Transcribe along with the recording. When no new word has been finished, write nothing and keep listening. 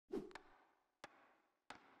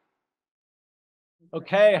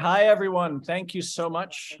Okay, hi everyone. Thank you so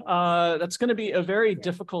much. That's going to be a very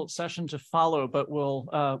difficult session to follow, but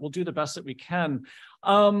we'll do the best that we can.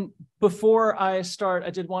 Before I start, I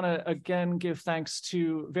did want to again give thanks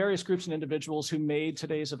to various groups and individuals who made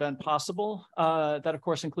today's event possible. That of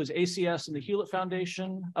course includes ACS and the Hewlett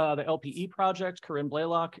Foundation, the LPE Project, Corinne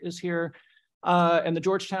Blaylock is here, and the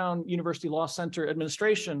Georgetown University Law Center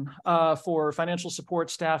administration for financial support,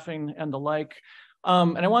 staffing, and the like.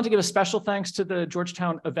 And I want to give a special thanks to the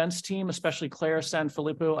Georgetown events team, especially Claire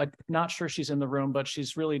Sanfilippo. I'm not sure she's in the room, but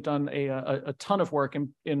she's really done a ton of work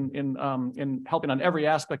in helping on every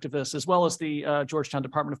aspect of this, as well as the Georgetown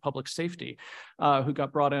Department of Public Safety, who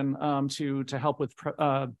got brought in to help with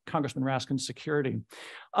Congressman Raskin's security.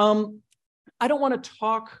 I don't want to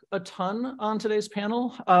talk a ton on today's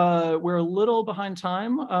panel. We're a little behind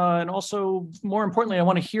time, and also, more importantly, I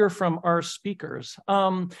want to hear from our speakers.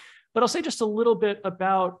 But I'll say just a little bit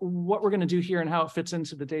about what we're going to do here and how it fits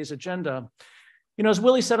into the day's agenda. You know, as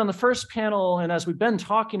Willie said on the first panel, and as we've been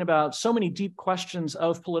talking about, so many deep questions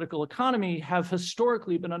of political economy have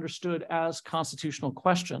historically been understood as constitutional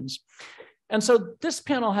questions. And so this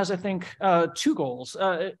panel has, I think, two goals.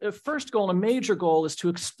 A first goal, a major goal, is to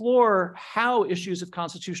explore how issues of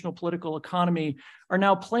constitutional political economy are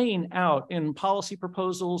now playing out in policy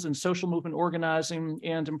proposals, in social movement organizing,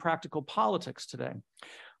 and in practical politics today.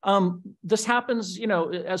 This happens, you know,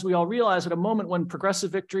 as we all realize, at a moment when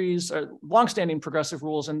progressive victories, longstanding progressive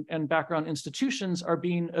rules and background institutions are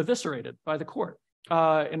being eviscerated by the court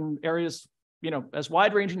in areas, you know, as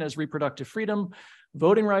wide-ranging as reproductive freedom,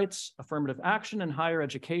 voting rights, affirmative action in higher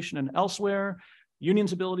education and elsewhere,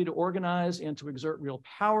 unions' ability to organize and to exert real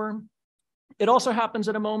power. It also happens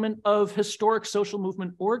at a moment of historic social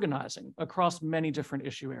movement organizing across many different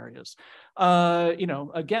issue areas. You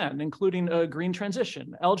know, again, including a green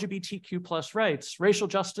transition, LGBTQ+ rights, racial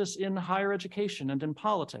justice in higher education and in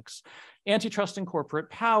politics, antitrust and corporate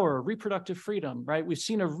power, reproductive freedom, right? We've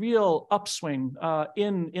seen a real upswing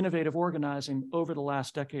in innovative organizing over the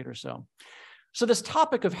last decade or so. So this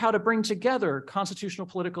topic of how to bring together constitutional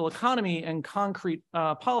political economy and concrete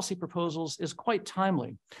policy proposals is quite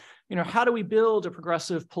timely. You know, how do we build a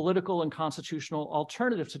progressive political and constitutional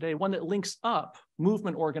alternative today, one that links up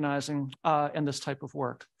movement organizing and this type of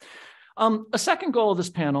work? A second goal of this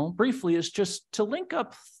panel, briefly, is just to link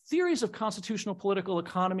up theories of constitutional political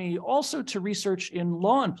economy also to research in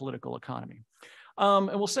law and political economy. And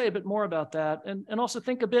we'll say a bit more about that, and also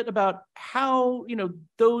think a bit about how, you know,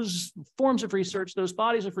 those forms of research, those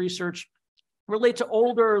bodies of research relate to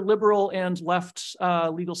older liberal and left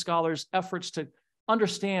legal scholars' efforts to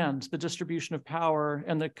understand the distribution of power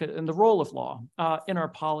and the role of law in our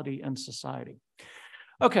polity and society.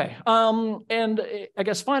 Okay, and I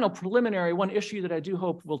guess final preliminary, one issue that I do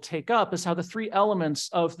hope we'll take up is how the three elements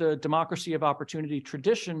of the democracy of opportunity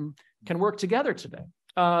tradition can work together today.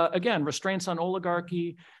 Again, restraints on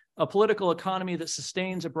oligarchy, a political economy that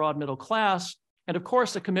sustains a broad middle class, and of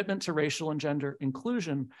course, a commitment to racial and gender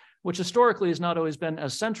inclusion, which historically has not always been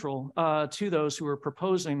as central to those who are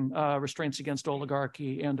proposing restraints against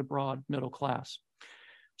oligarchy and a broad middle class.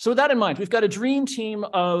 So with that in mind, we've got a dream team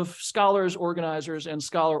of scholars, organizers, and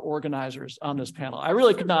scholar organizers on this panel. I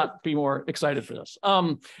really could not be more excited for this.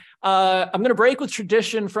 I'm going to break with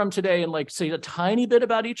tradition from today and like say a tiny bit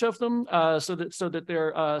about each of them so that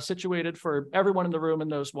they're situated for everyone in the room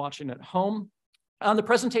and those watching at home. The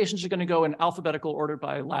presentations are going to go in alphabetical order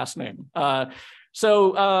by last name.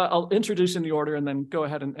 So I'll introduce in the order and then go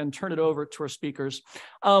ahead and turn it over to our speakers.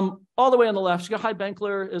 All the way on the left, Yochai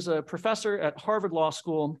Benkler is a professor at Harvard Law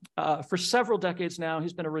School. For several decades now,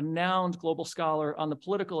 he's been a renowned global scholar on the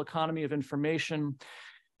political economy of information.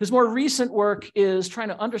 His more recent work is trying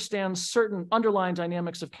to understand certain underlying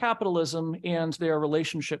dynamics of capitalism and their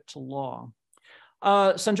relationship to law.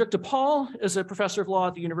 Sanjukta Paul is a professor of law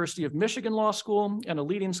at the University of Michigan Law School and a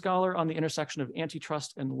leading scholar on the intersection of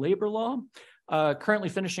antitrust and labor law, currently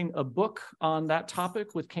finishing a book on that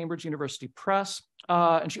topic with Cambridge University Press.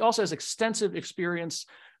 And she also has extensive experience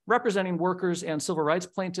representing workers and civil rights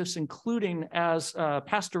plaintiffs, including as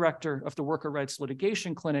past director of the Worker Rights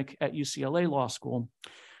Litigation Clinic at UCLA Law School.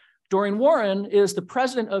 Dorian Warren is the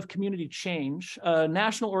president of Community Change, a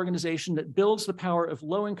national organization that builds the power of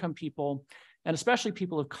low-income people and especially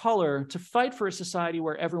people of color, to fight for a society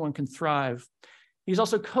where everyone can thrive. He's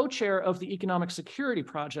also co-chair of the Economic Security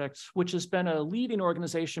Project, which has been a leading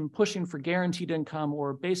organization pushing for guaranteed income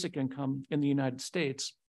or basic income in the United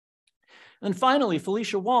States. And finally,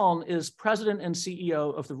 Felicia Wong is president and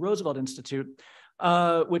CEO of the Roosevelt Institute,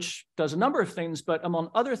 which does a number of things, but among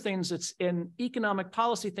other things, it's an economic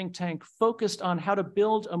policy think tank focused on how to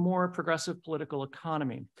build a more progressive political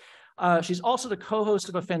economy. She's also the co-host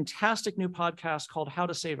of a fantastic new podcast called How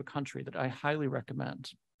to Save a Country that I highly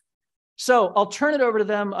recommend. So I'll turn it over to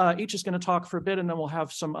them. Each is going to talk for a bit, and then we'll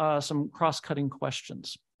have some cross-cutting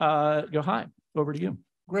questions. Yochai, over to you.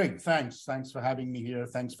 Great, thanks. Thanks for having me here.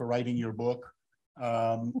 Thanks for writing your book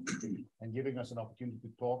and giving us an opportunity to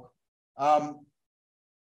talk. I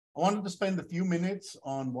wanted to spend a few minutes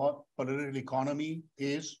on what political economy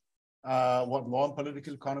is, what law and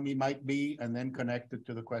political economy might be, and then connect it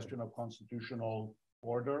to the question of constitutional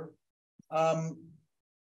order.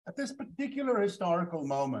 At this particular historical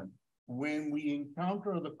moment, when we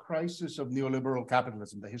encounter the crisis of neoliberal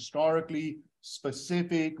capitalism, the historically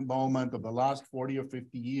specific moment of the last 40 or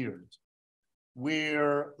 50 years,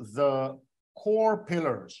 where the core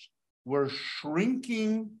pillars were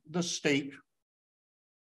shrinking the state,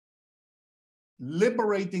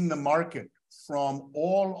 liberating the market from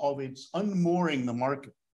all of its, unmooring the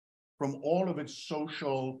market from all of its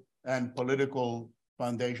social and political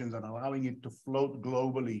foundations and allowing it to float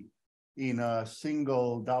globally in a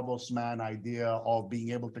single Davos-man idea of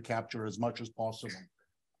being able to capture as much as possible.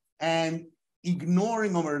 And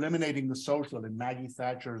ignoring or eliminating the social. In Maggie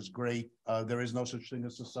Thatcher's great, there is no such thing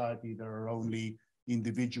as society, there are only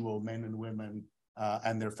individual men and women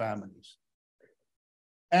and their families.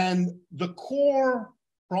 And the core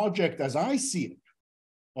project, as I see it,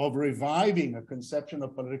 of reviving a conception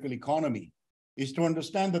of political economy is to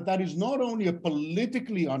understand that that is not only a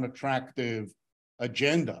politically unattractive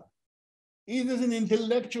agenda, it is an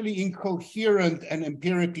intellectually incoherent and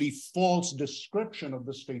empirically false description of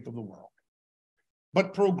the state of the world.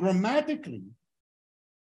 But programmatically,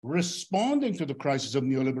 responding to the crisis of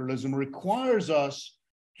neoliberalism requires us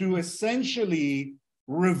to essentially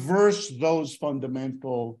reverse those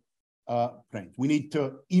fundamental things. We need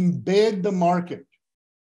to embed the market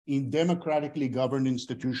in democratically governed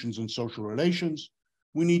institutions and social relations.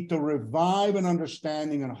 We need to revive an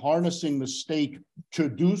understanding and harnessing the state to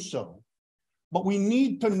do so. But we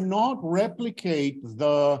need to not replicate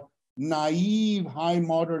the naive, high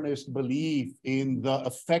modernist belief in the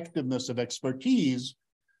effectiveness of expertise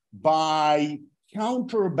by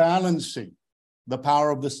counterbalancing the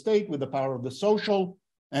power of the state with the power of the social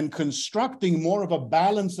and constructing more of a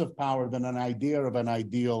balance of power than an idea of an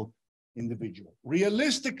ideal individual.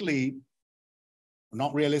 Realistically,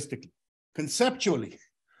 not realistically, conceptually,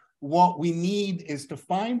 what we need is to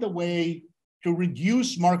find a way to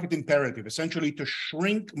reduce market imperative, essentially to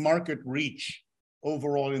shrink market reach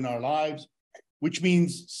overall in our lives, which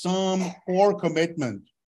means some core commitment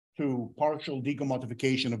to partial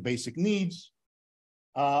decommodification of basic needs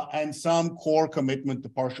and some core commitment to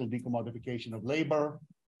partial decommodification of labor,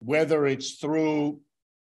 whether it's through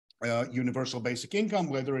universal basic income,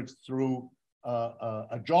 whether it's through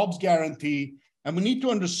a jobs guarantee. And we need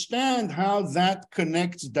to understand how that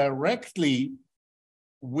connects directly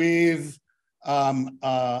with an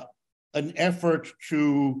effort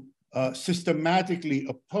to systematically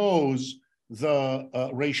oppose the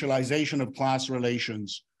racialization of class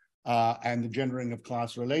relations and the gendering of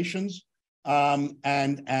class relations. And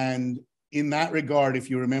in that regard, if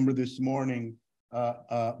you remember this morning,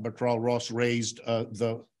 Bertrand Ross raised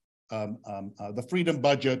the freedom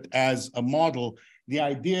budget as a model, the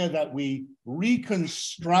idea that we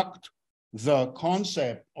reconstruct the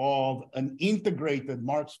concept of an integrated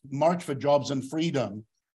march for jobs and freedom,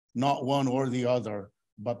 not one or the other,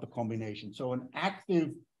 but the combination. So an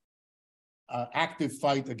active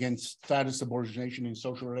fight against status subordination in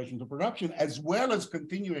social relations of production, as well as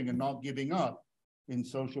continuing and not giving up in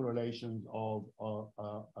social relations of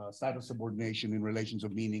status subordination in relations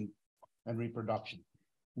of meaning and reproduction.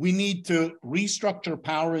 We need to restructure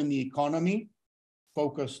power in the economy,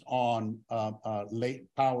 focused on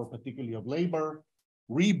power, particularly of labor,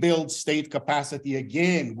 rebuild state capacity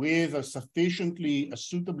again with a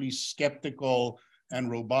suitably skeptical and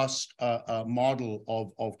robust model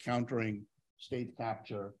of countering state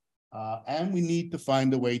capture. And we need to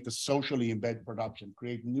find a way to socially embed production,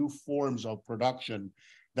 create new forms of production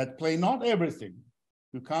that play not everything.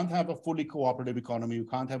 You can't have a fully cooperative economy. You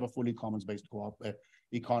can't have a fully commons-based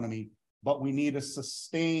economy, but we need a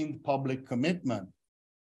sustained public commitment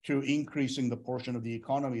to increasing the portion of the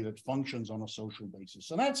economy that functions on a social basis.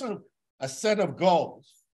 So that's a set of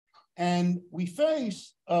goals. And we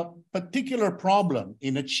face a particular problem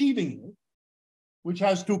in achieving it, which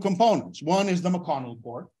has two components. One is the McConnell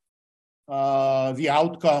Court, the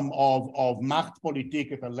outcome of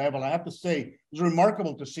Machtpolitik at a level. I have to say, it was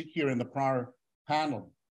remarkable to sit here in the prior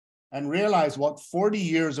panel and realize what 40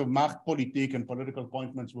 years of Machtpolitik and political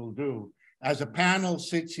appointments will do as a panel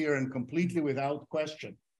sits here and completely without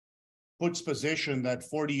question puts position that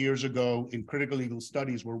 40 years ago in critical legal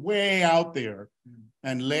studies were way out there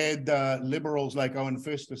and led liberals like Owen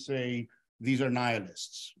Fisk to say, these are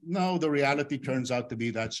nihilists. No, the reality turns out to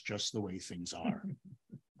be that's just the way things are.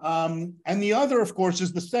 And the other, of course,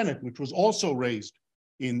 is the Senate, which was also raised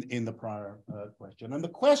in the prior question. And the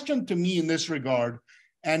question to me in this regard,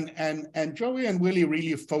 and Joey and Willie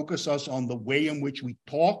really focus us on the way in which we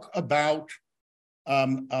talk about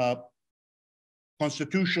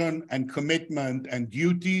Constitution and commitment and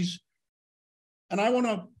duties. And I want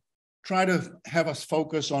to try to have us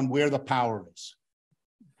focus on where the power is.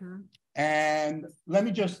 Mm-hmm. And let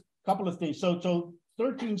me just, a couple of things. So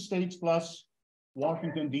 13 states plus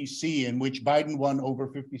Washington, D.C., in which Biden won over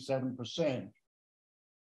 57%.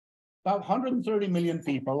 About 130 million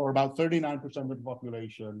people, or about 39% of the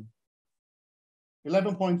population,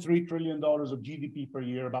 $11.3 trillion of GDP per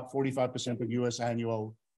year, about 45% of US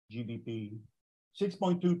annual GDP,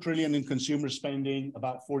 6.2 trillion in consumer spending,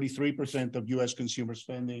 about 43% of US consumer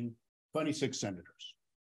spending, 26 senators.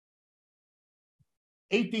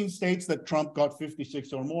 18 states that Trump got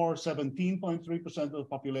 56 or more, 17.3% of the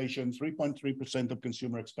population, 3.3% of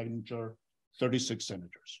consumer expenditure, 36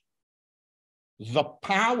 senators. The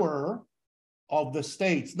power of the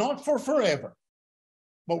states, not for forever,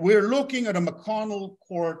 but we're looking at a McConnell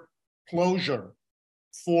court closure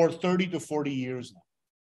for 30 to 40 years now.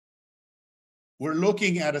 We're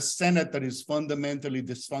looking at a Senate that is fundamentally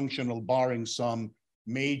dysfunctional, barring some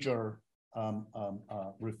major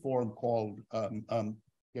reform called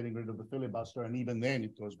getting rid of the filibuster, and even then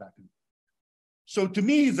it goes back. So to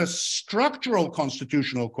me, the structural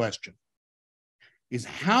constitutional question is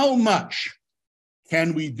how much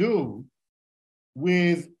can we do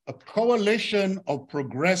with a coalition of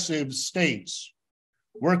progressive states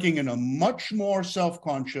working in a much more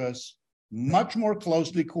self-conscious, much more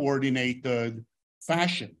closely coordinated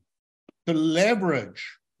fashion to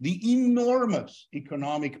leverage the enormous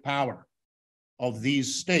economic power of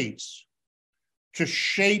these states to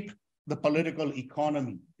shape the political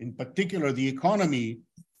economy, in particular the economy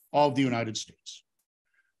of the United States.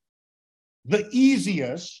 The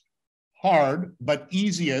easiest, hard, but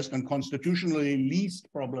easiest and constitutionally least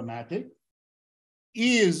problematic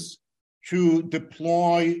is to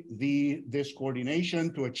deploy this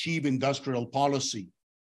coordination to achieve industrial policy.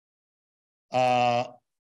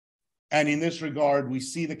 And in this regard, we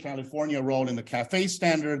see the California role in the CAFE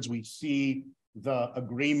standards. We see the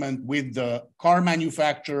agreement with the car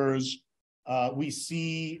manufacturers. We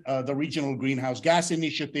see the regional greenhouse gas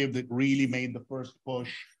initiative that really made the first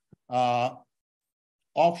push.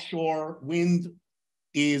 Offshore wind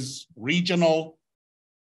is regional.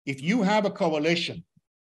 If you have a coalition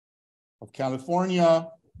of California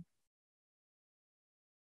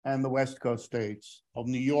and the West Coast states, of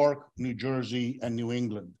New York, New Jersey, and New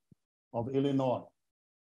England, of Illinois,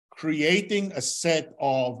 creating a set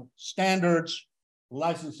of standards,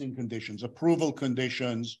 licensing conditions, approval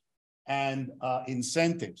conditions, and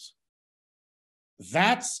incentives,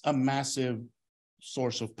 that's a massive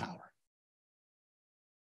source of power.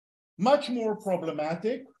 Much more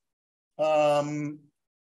problematic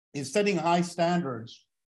is setting high standards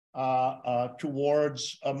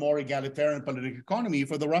towards a more egalitarian political economy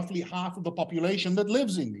for the roughly half of the population that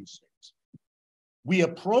lives in these states. We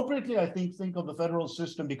appropriately, I think of the federal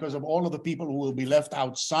system because of all of the people who will be left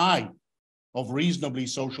outside of reasonably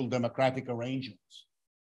social democratic arrangements.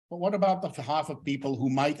 But what about the half of people who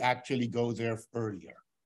might actually go there earlier?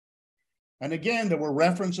 And again, there were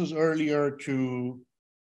references earlier to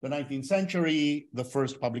the 19th century, the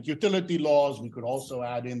first public utility laws. We could also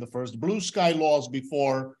add in the first blue sky laws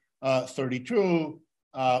before 32.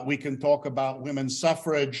 We can talk about women's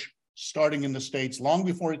suffrage starting in the states long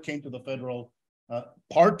before it came to the federal.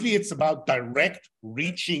 Partly it's about direct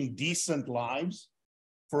reaching decent lives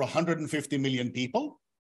for 150 million people.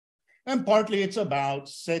 And partly it's about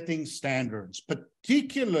setting standards,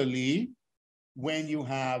 particularly when you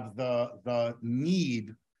have the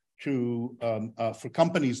need to for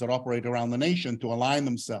companies that operate around the nation to align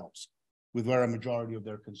themselves with where a majority of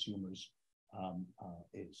their consumers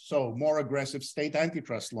is. So more aggressive state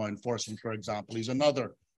antitrust law enforcement, for example, is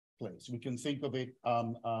another place. We can think of it.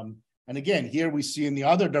 And again, here we see in the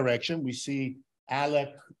other direction, we see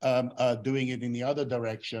ALEC doing it in the other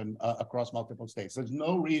direction across multiple states. There's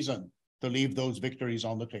no reason to leave those victories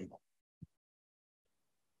on the table.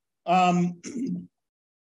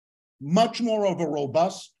 Much more of a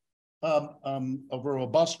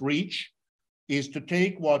robust reach is to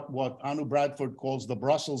take what Anu Bradford calls the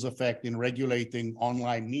Brussels effect in regulating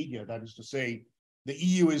online media. That is to say, the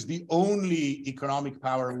EU is the only economic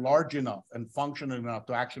power large enough and functional enough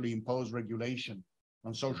to actually impose regulation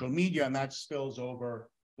on social media, and that spills over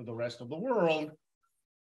to the rest of the world.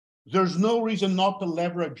 There's no reason not to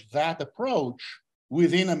leverage that approach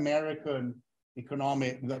within American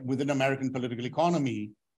political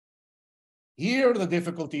economy. Here, the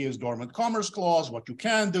difficulty is dormant commerce clause, what you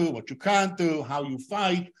can do, what you can't do, how you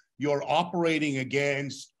fight. You're operating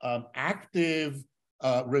against active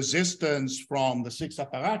resistance from the six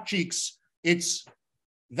apparatchiks.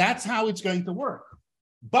 That's how it's going to work.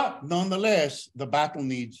 But nonetheless, the battle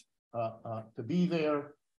needs to be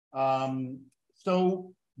there.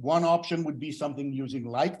 So one option would be something using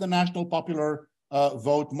like the national popular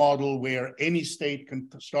vote model, where any state can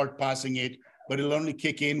start passing it, but it'll only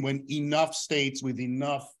kick in when enough states with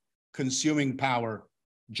enough consuming power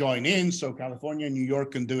join in. So California and New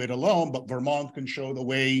York can do it alone, but Vermont can show the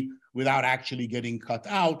way without actually getting cut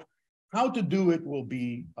out. How to do it will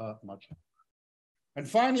be much harder. And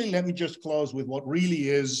finally, let me just close with what really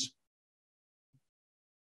is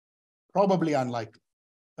probably unlikely.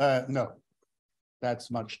 No, that's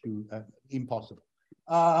much too impossible.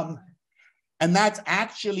 And that's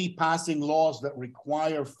actually passing laws that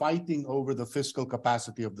require fighting over the fiscal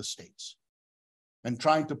capacity of the states and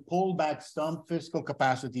trying to pull back some fiscal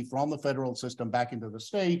capacity from the federal system back into the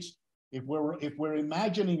states. If we're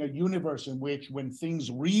imagining a universe in which, when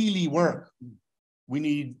things really work, we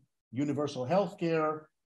need universal health care,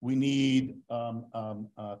 we need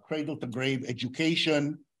cradle-to-grave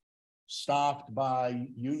education staffed by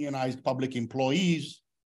unionized public employees,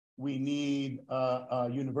 we need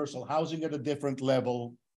universal housing at a different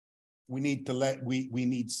level, we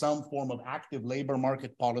need some form of active labor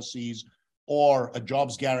market policies or a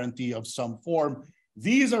jobs guarantee of some form.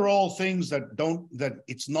 These are all things that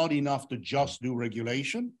it's not enough to just do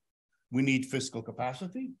regulation. We need fiscal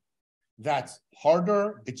capacity. That's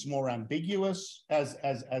harder, it's more ambiguous, as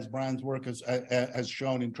Brand's work has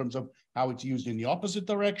shown in terms of how it's used in the opposite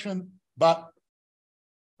direction. But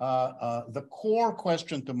the core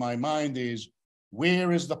question to my mind is,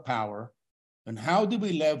 where is the power and how do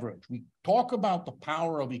we leverage? We talk about the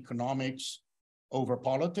power of economics over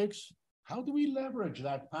politics. How do we leverage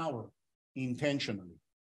that power intentionally?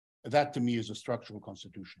 That to me is a structural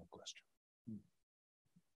constitutional question.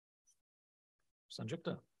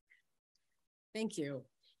 Sanjukta. Thank you.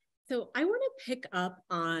 So I want to pick up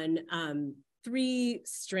on three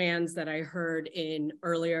strands that I heard in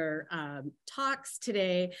earlier talks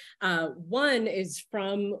today. One is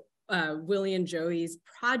from Willie and Joey's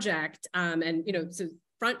project, and so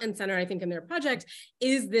front and center, I think, in their project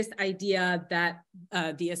is this idea that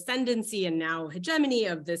the ascendancy and now hegemony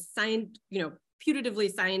of this putatively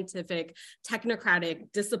scientific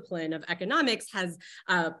technocratic discipline of economics has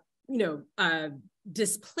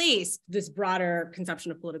displaced this broader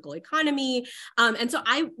conception of political economy. And so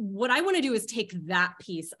what I want to do is take that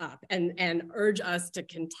piece up and urge us to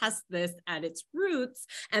contest this at its roots,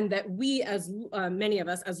 and that we, as many of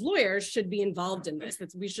us as lawyers, should be involved in this,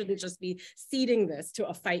 that we shouldn't just be ceding this to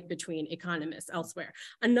a fight between economists elsewhere.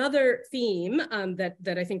 Another theme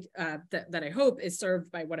that I think, that I hope is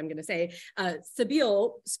served by what I'm going to say,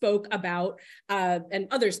 Sabeel spoke about, and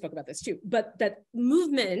others spoke about this too, but that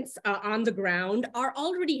movements on the ground are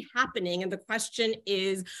already happening. And the question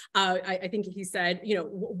is, I think he said,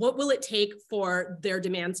 what will it take for their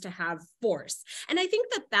demands to have force? And I think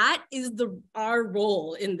that is our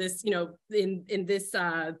role in this, in this,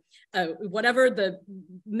 whatever the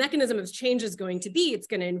mechanism of change is going to be. It's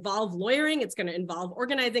going to involve lawyering, it's going to involve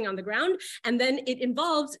organizing on the ground, and then it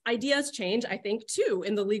involves ideas change, I think, too,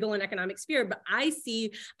 in the legal and economic sphere. But I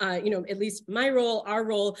see, at least my role, our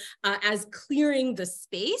role, as clearing the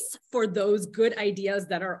space for those good ideas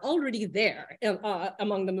that are already there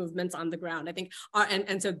among the movements on the ground, I think.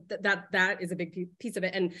 And so that is a big piece of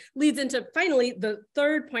it, and leads into, finally, the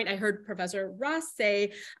third point I heard Professor Ross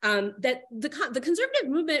say, that the conservative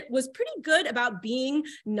movement was pretty good about being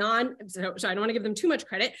so I don't want to give them too much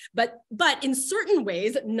credit, but in certain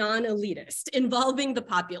ways, non-elitist, involving the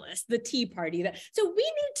populace, the Tea Party. So we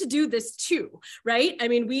need to do this too, right? I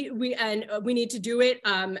mean, we need to do it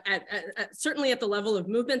certainly at the level of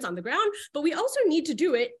movements on the ground, but we also need to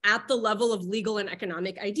do it at the level of legal and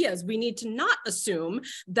economic ideas. We need to not assume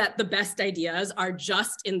that the best ideas are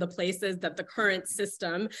just in the places that the current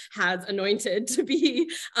system has anointed to be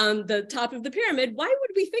the top of the pyramid. Why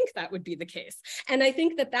would we think that would be the case? And I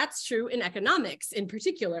think that that's true in economics in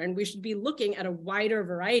particular, and we should be looking at a wider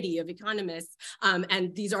variety of economists,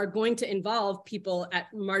 and these are going to involve people at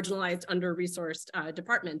marginalized, under-resourced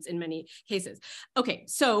departments in many cases. Okay,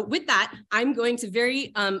 so with that, I'm going to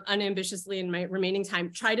very unambitiously in my my remaining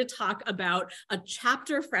time, try to talk about a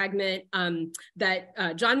chapter fragment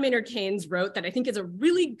that John Maynard Keynes wrote that I think is a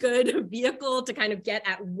really good vehicle to kind of get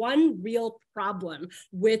at one real problem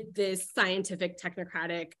with this scientific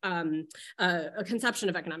technocratic conception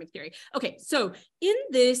of economic theory. Okay, so in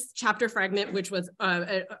this chapter fragment, which was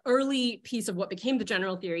an early piece of what became the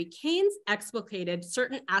general theory, Keynes explicated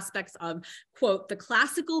certain aspects of, quote, the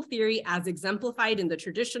classical theory as exemplified in the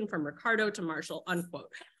tradition from Ricardo to Marshall,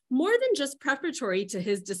 unquote. More than just preparatory to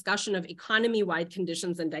his discussion of economy-wide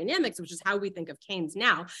conditions and dynamics, which is how we think of Keynes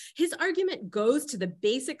now, his argument goes to the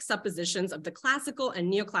basic suppositions of the classical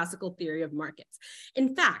and neoclassical theory of markets.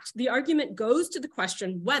 In fact, the argument goes to the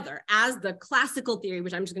question whether, as the classical theory,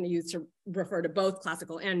 which I'm just going to use to refer to both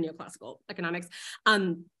classical and neoclassical economics,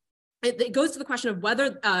 it goes to the question of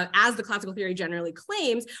whether, as the classical theory generally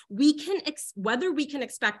claims, whether we can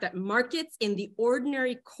expect that markets in the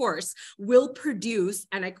ordinary course will produce,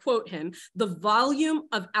 and I quote him, the volume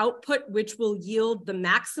of output which will yield the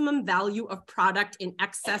maximum value of product in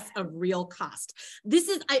excess of real cost. This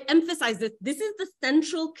is, I emphasize this, this is the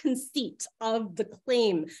central conceit of the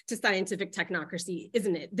claim to scientific technocracy,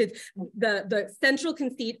 isn't it? The central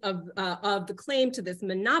conceit of the claim to this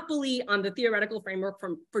monopoly on the theoretical framework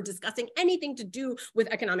for discussing anything to do with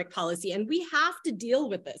economic policy. And we have to deal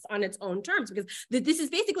with this on its own terms, because this is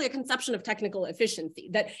basically a conception of technical efficiency,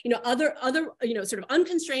 that, other sort of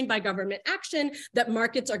unconstrained by government action, that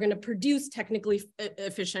markets are going to produce technically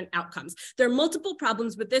efficient outcomes. There are multiple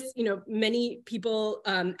problems with this. Many people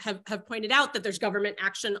have pointed out that there's government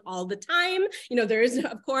action all the time. There is,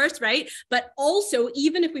 of course, right? But also,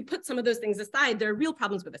 even if we put some of those things aside, there are real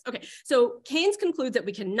problems with this. Okay, so Keynes concludes that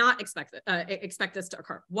we cannot expect this to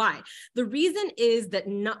occur. Why? The reason is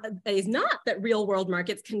not that real world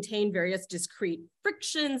markets contain various discrete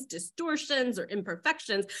frictions, distortions, or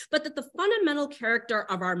imperfections, but that the fundamental character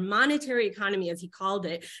of our monetary economy, as he called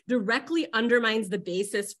it, directly undermines the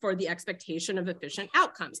basis for the expectation of efficient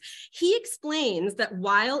outcomes. He explains that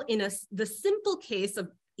while in the simple case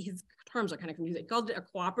of his terms are kind of confusing. He called it a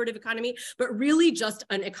cooperative economy, but really just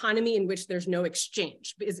an economy in which there's no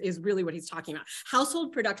exchange is really what he's talking about.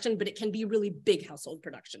 Household production, but it can be really big household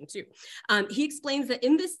production too. He explains that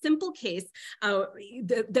in this simple case,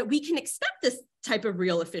 that we can expect this type of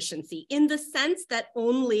real efficiency in the sense that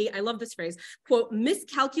only, I love this phrase, quote,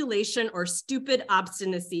 miscalculation or stupid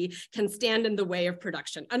obstinacy can stand in the way of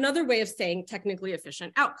production. Another way of saying technically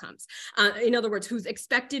efficient outcomes. In other words, whose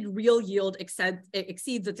expected real yield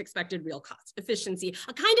exceeds its expected real cost. Efficiency,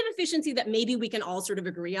 a kind of efficiency that maybe we can all sort of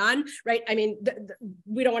agree on, right? I mean,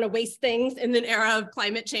 we don't want to waste things in an era of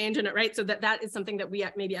climate change, and right? So that is something that we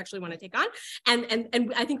maybe actually want to take on.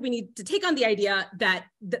 And I think we need to take on the idea that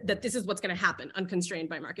this is what's going to happen, unconstrained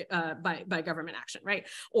by market by government action, right?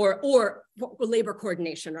 Or labor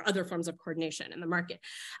coordination or other forms of coordination in the market.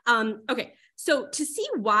 Okay, so to see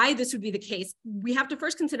why this would be the case, we have to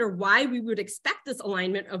first consider why we would expect this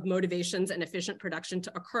alignment of motivations and efficient production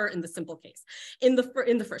to occur in the simple case. In the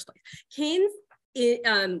first place, Keynes.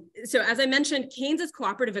 So as I mentioned, Keynes's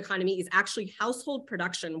cooperative economy is actually household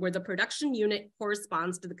production, where the production unit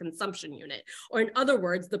corresponds to the consumption unit. Or in other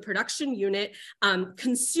words, the production unit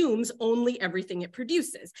consumes only everything it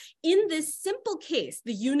produces. In this simple case,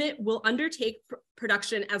 the unit will undertake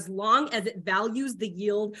production as long as it values the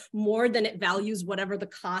yield more than it values whatever the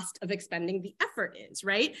cost of expending the effort is,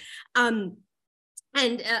 right?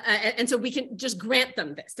 And so we can just grant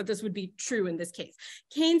them this, that this would be true in this case.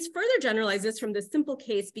 Keynes further generalizes from this simple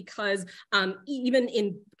case because even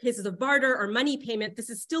in cases of barter or money payment, this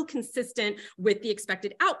is still consistent with the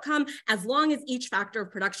expected outcome as long as each factor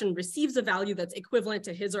of production receives a value that's equivalent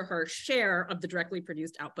to his or her share of the directly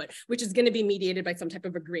produced output, which is going to be mediated by some type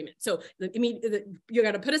of agreement. So you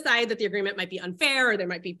got to put aside that the agreement might be unfair or there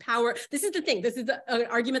might be power. This is the thing. This is an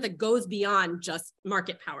argument that goes beyond just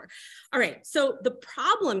market power. All right. So the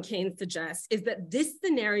problem Keynes suggests is that this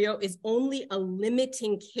scenario is only a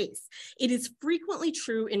limiting case. It is frequently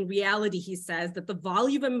true in reality, he says, that the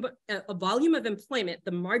volume of employment,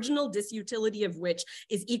 the marginal disutility of which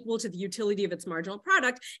is equal to the utility of its marginal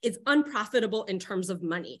product, is unprofitable in terms of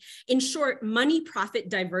money. In short, money profit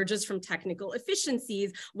diverges from technical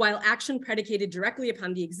efficiencies, while action predicated directly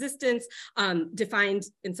upon the existence, defined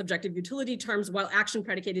in subjective utility terms, while action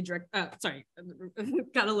predicated sorry,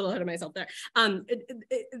 got a little ahead of myself there.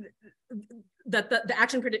 That the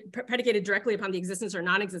action predicated directly upon the existence or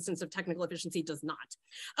non-existence of technical efficiency does not.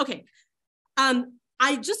 Okay,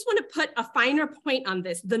 I just want to put a finer point on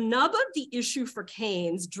this. The nub of the issue for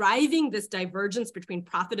Keynes, driving this divergence between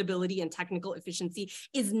profitability and technical efficiency,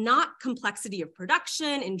 is not complexity of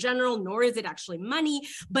production in general, nor is it actually money,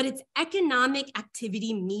 but it's economic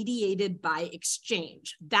activity mediated by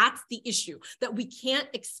exchange. That's the issue, that we can't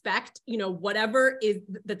expect, whatever is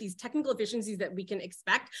that these technical efficiencies that we can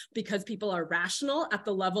expect because people are rational at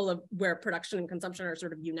the level of where production and consumption are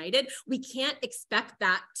sort of united. We can't expect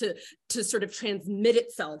that to sort of transmit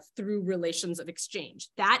itself through relations of exchange.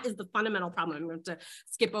 That is the fundamental problem. I'm going to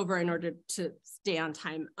skip over in order to stay on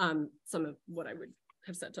time some of what I would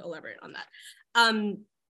have said to elaborate on that.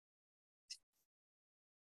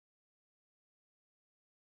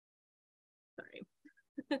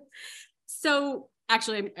 Sorry. So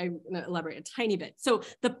actually, I'm going to elaborate a tiny bit. So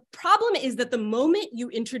the problem is that the moment you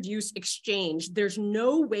introduce exchange, there's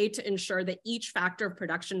no way to ensure that each factor of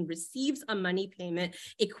production receives a money payment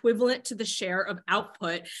equivalent to the share of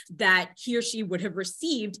output that he or she would have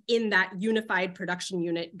received in that unified production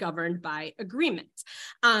unit governed by agreement.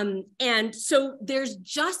 And so there's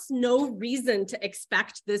just no reason to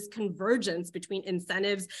expect this convergence between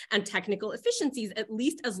incentives and technical efficiencies, at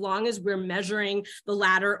least as long as we're measuring the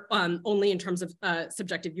latter only in terms of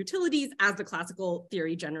subjective utilities, as the classical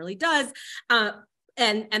theory generally does.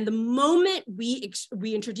 And the moment we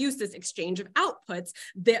introduce this exchange of outputs,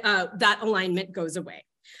 that alignment goes away.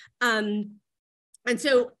 And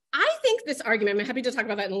so I think this argument, I'm happy to talk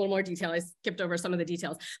about that in a little more detail. I skipped over some of the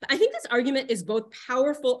details, but I think this argument is both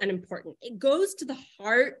powerful and important. It goes to the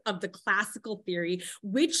heart of the classical theory,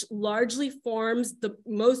 which largely forms the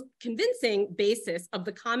most convincing basis of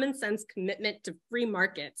the common sense commitment to free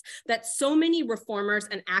markets that so many reformers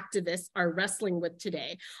and activists are wrestling with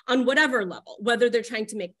today on whatever level, whether they're trying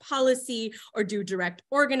to make policy or do direct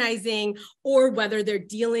organizing, or whether they're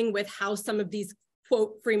dealing with how some of these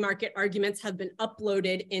quote, free market arguments have been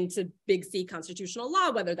uploaded into big C constitutional law,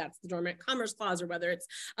 whether that's the Dormant Commerce Clause or whether it's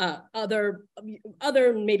other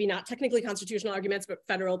maybe not technically constitutional arguments, but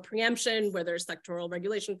federal preemption, where there's sectoral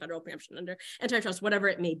regulation, federal preemption under antitrust, whatever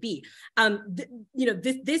it may be.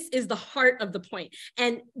 This is the heart of the point.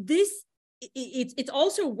 And it's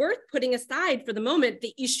also worth putting aside for the moment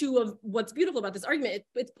the issue of what's beautiful about this argument.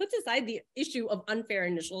 It puts aside the issue of unfair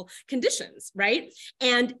initial conditions, right?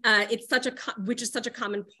 And which is such a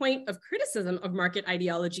common point of criticism of market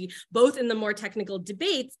ideology, both in the more technical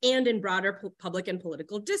debates and in broader public and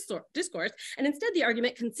political discourse. And instead, the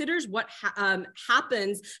argument considers what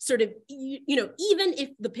happens sort of, even if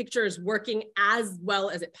the picture is working as well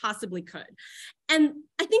as it possibly could. And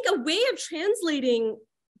I think a way of translating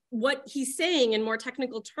what he's saying in more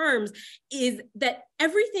technical terms is that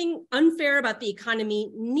everything unfair about the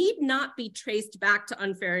economy need not be traced back to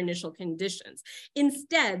unfair initial conditions.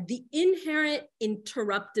 Instead, the inherent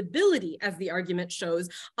interruptibility, as the argument shows,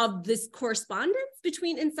 of this correspondence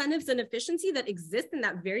between incentives and efficiency that exists in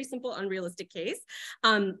that very simple, unrealistic case,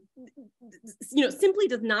 simply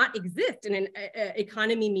does not exist in an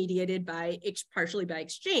economy mediated partially by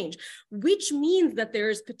exchange, which means that there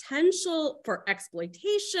is potential for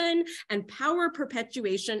exploitation and power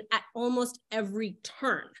perpetuation at almost every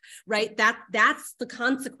turn, right? That's the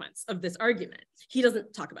consequence of this argument. He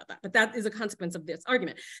doesn't talk about that, but that is a consequence of this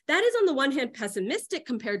argument. That is on the one hand pessimistic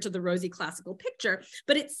compared to the rosy classical picture,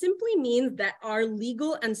 but it simply means that our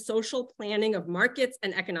legal and social planning of markets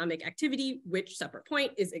and economic activity, which, separate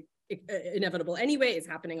point, is inevitable anyway, is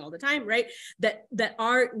happening all the time, right? That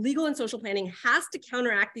our legal and social planning has to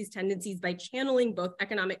counteract these tendencies by channeling both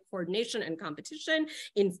economic coordination and competition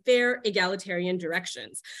in fair, egalitarian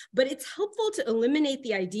directions. But it's helpful to eliminate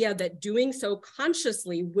the idea that doing so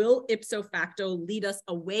consciously will ipso facto lead us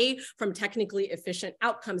away from technically efficient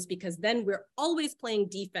outcomes, because then we're always playing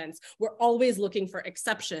defense. We're always looking for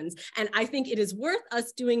exceptions. And I think it is worth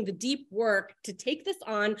us doing the deep work to take this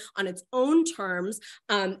on its own terms,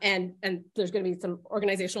 and there's going to be some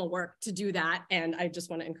organizational work to do that. And I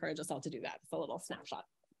just want to encourage us all to do that. It's a little snapshot.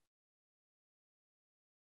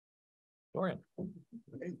 Dorian.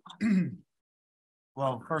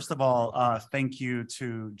 Well, first of all, thank you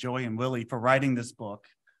to Joey and Willie for writing this book.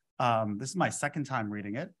 This is my second time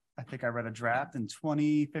reading it. I think I read a draft in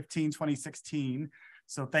 2015, 2016.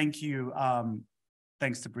 So thank you.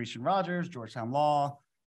 Thanks to Brishen Rogers, Georgetown Law,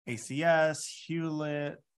 ACS,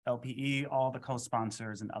 Hewlett, LPE, all the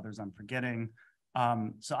co-sponsors and others I'm forgetting.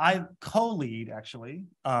 So I co-lead, actually,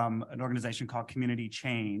 an organization called Community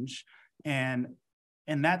Change. And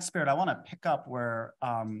in that spirit, I want to pick up where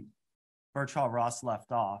Bertrand Ross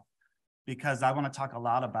left off, because I want to talk a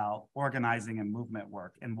lot about organizing and movement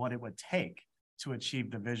work and what it would take to achieve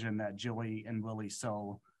the vision that Joey and Willie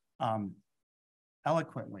so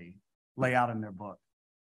eloquently lay out in their book.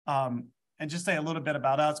 And just say a little bit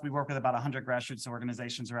about us. We work with about 100 grassroots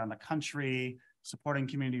organizations around the country, supporting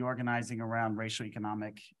community organizing around racial,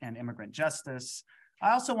 economic, and immigrant justice.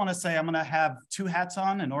 I also want to say I'm going to have two hats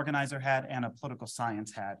on, an organizer hat and a political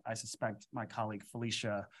science hat. I suspect my colleague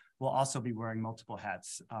Felicia will also be wearing multiple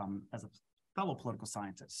hats as a fellow political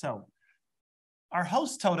scientist. So our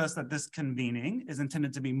host told us that this convening is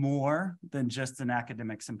intended to be more than just an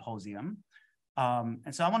academic symposium.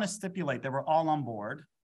 And so I want to stipulate that we're all on board,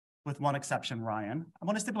 with one exception, Ryan. I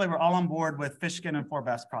want to stipulate we're all on board with Fishkin and Four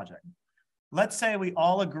Best Project. Let's say we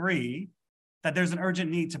all agree that there's an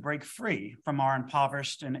urgent need to break free from our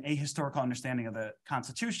impoverished and ahistorical understanding of the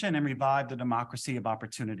Constitution and revive the democracy of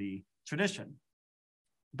opportunity tradition.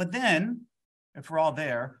 But then, if we're all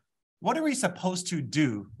there, what are we supposed to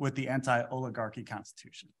do with the anti-oligarchy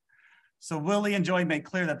Constitution? So Willie and Joy make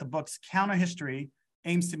clear that the book's counter-history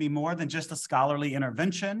aims to be more than just a scholarly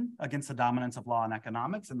intervention against the dominance of law and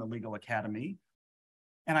economics in the legal academy.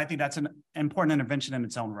 And I think that's an important intervention in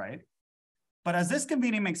its own right. But as this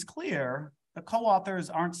convening makes clear, the co-authors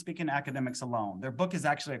aren't speaking to academics alone. Their book is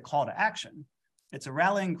actually a call to action. It's a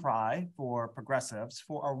rallying cry for progressives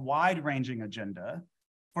for a wide-ranging agenda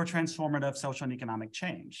for transformative social and economic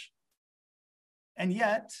change. And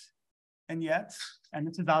yet, and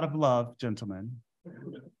this is out of love, gentlemen,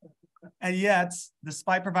 and yet,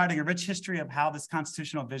 despite providing a rich history of how this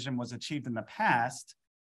constitutional vision was achieved in the past,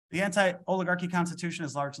 the anti-oligarchy Constitution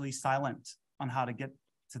is largely silent on how to get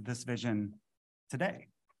to this vision today.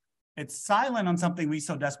 It's silent on something we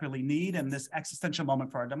so desperately need in this existential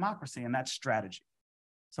moment for our democracy, and that's strategy.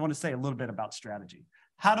 So I want to say a little bit about strategy.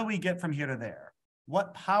 How do we get from here to there?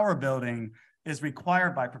 What power building is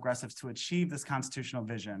required by progressives to achieve this constitutional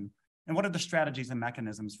vision? And what are the strategies and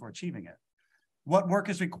mechanisms for achieving it? What work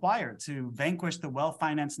is required to vanquish the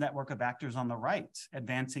well-financed network of actors on the right,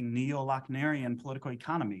 advancing neo-Lochnerian political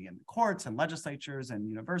economy in courts and legislatures and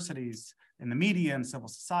universities, in the media and civil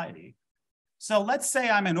society? So let's say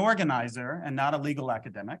I'm an organizer and not a legal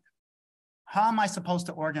academic. How am I supposed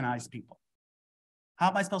to organize people? How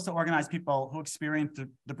am I supposed to organize people who experience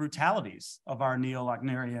the brutalities of our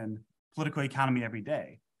neo-Lochnerian political economy every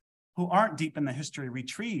day, who aren't deep in the history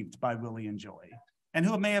retrieved by Willie and Joy, and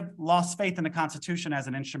who may have lost faith in the Constitution as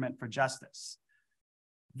an instrument for justice?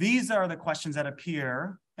 These are the questions that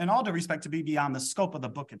appear, in all due respect, to be beyond the scope of the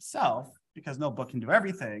book itself, because no book can do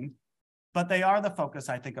everything, but they are the focus,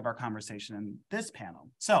 I think, of our conversation in this panel.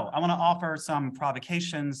 So I want to offer some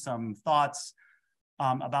provocations, some thoughts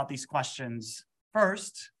about these questions.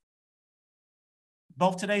 First,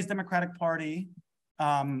 both today's Democratic Party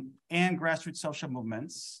and grassroots social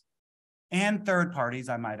movements, and third parties,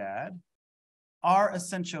 I might add, are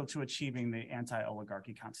essential to achieving the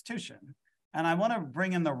anti-oligarchy Constitution. And I want to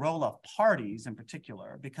bring in the role of parties in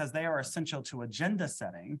particular, because they are essential to agenda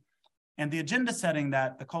setting. And the agenda setting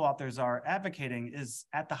that the co-authors are advocating is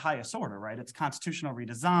at the highest order, right? It's constitutional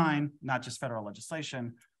redesign, not just federal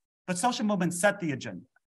legislation. But social movements set the agenda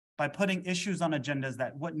by putting issues on agendas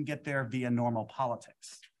that wouldn't get there via normal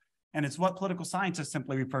politics. And it's what political scientists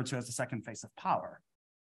simply refer to as the second phase of power.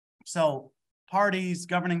 So parties,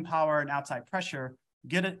 governing power, and outside pressure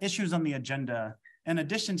get issues on the agenda in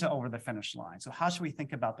addition to over the finish line. So how should we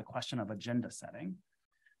think about the question of agenda setting?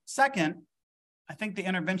 Second, I think the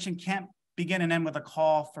intervention can't begin and end with a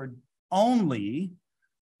call for only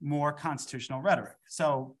more constitutional rhetoric.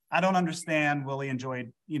 So I don't understand Willie and Joy,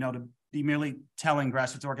 to be merely telling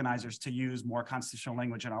grassroots organizers to use more constitutional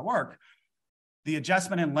language in our work. The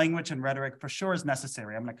adjustment in language and rhetoric for sure is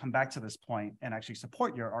necessary. I'm going to come back to this point and actually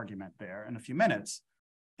support your argument there in a few minutes.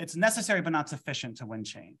 It's necessary but not sufficient to win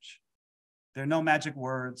change. There are no magic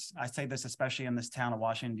words. I say this especially in this town of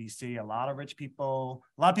Washington, D.C. A lot of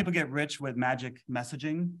people get rich with magic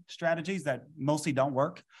messaging strategies that mostly don't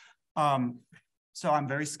work. So I'm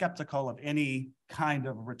very skeptical of any kind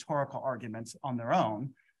of rhetorical arguments on their own.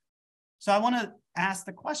 So I want to ask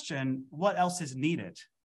the question, what else is needed?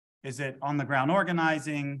 Is it on the ground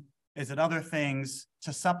organizing? Is it other things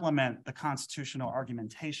to supplement the constitutional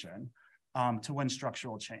argumentation to win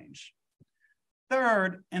structural change?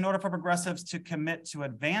 Third, in order for progressives to commit to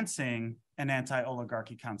advancing an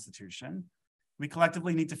anti-oligarchy constitution, we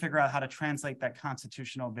collectively need to figure out how to translate that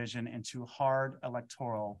constitutional vision into hard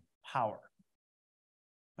electoral power.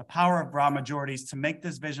 The power of broad majorities to make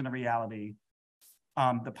this vision a reality,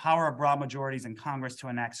 the power of broad majorities in Congress to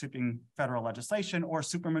enact sweeping federal legislation, or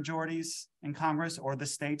supermajorities in Congress or the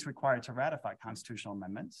states required to ratify constitutional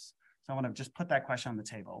amendments. So I want to just put that question on the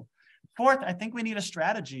table. Fourth, I think we need a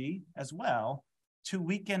strategy as well to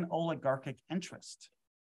weaken oligarchic interest.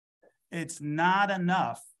 It's not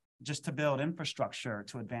enough just to build infrastructure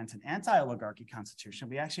to advance an anti-oligarchy constitution,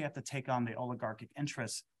 we actually have to take on the oligarchic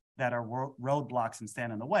interests that are roadblocks and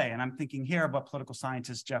stand in the way. And I'm thinking here of what political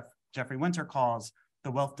scientist Jeffrey Winter calls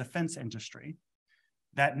the wealth defense industry,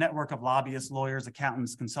 that network of lobbyists, lawyers,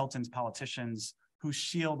 accountants, consultants, politicians who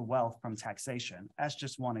shield wealth from taxation. That's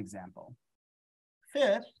just one example.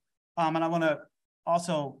 Fifth, and I want to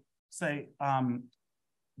also say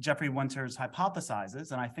Jeffrey Winters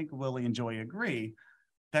hypothesizes, and I think Willie and Joy agree,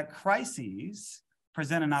 that crises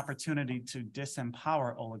present an opportunity to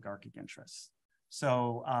disempower oligarchic interests.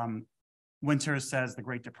 So Winters says the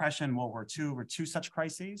Great Depression, World War II were two such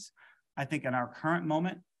crises. I think in our current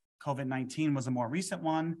moment, COVID-19 was a more recent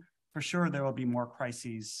one. For sure, there will be more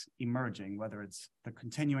crises emerging, whether it's the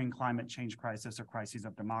continuing climate change crisis or crises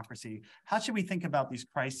of democracy. How should we think about these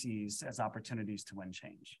crises as opportunities to win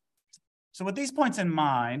change? So with these points in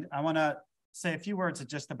mind, I want to say a few words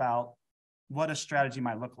just about what a strategy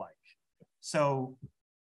might look like. So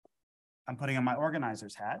I'm putting on my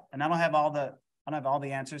organizer's hat, and I don't have all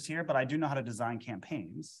the answers here, but I do know how to design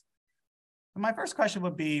campaigns. And my first question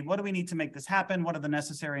would be, what do we need to make this happen? What are the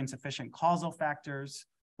necessary and sufficient causal factors?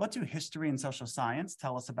 What do history and social science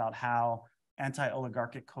tell us about how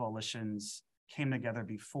anti-oligarchic coalitions came together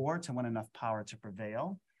before to win enough power to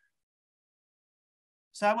prevail?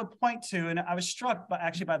 So I would point to, and I was struck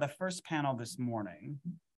by the first panel this morning,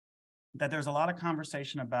 that there's a lot of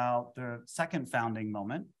conversation about the second founding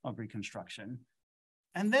moment of Reconstruction.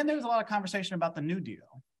 And then there's a lot of conversation about the New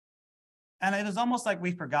Deal. And it is almost like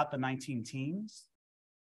we forgot the 19 teens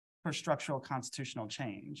for structural constitutional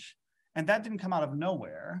change. And that didn't come out of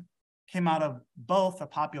nowhere, came out of both a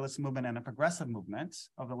populist movement and a progressive movement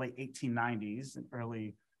of the late 1890s and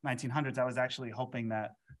early 1900s. I was actually hoping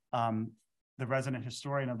that the resident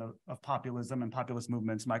historian of populism and populist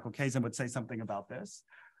movements, Michael Kazin, would say something about this.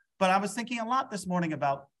 But I was thinking a lot this morning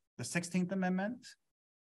about the 16th Amendment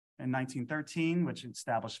in 1913, which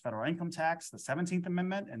established federal income tax, the 17th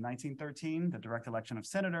Amendment in 1913, the direct election of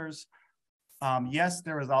senators. Yes,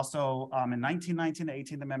 there was also in 1919, the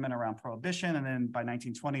 18th Amendment around prohibition, and then by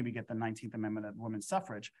 1920, we get the 19th Amendment of women's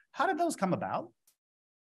suffrage. How did those come about?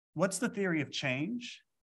 What's the theory of change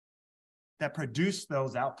that produced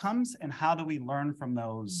those outcomes, and how do we learn from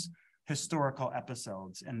those historical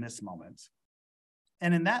episodes in this moment?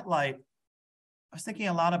 And in that light, I was thinking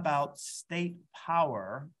a lot about state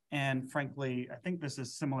power, and frankly, I think this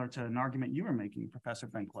is similar to an argument you were making, Professor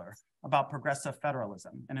Benkler, about progressive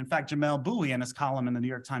federalism. And in fact, Jamel Bowie in his column in the New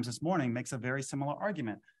York Times this morning makes a very similar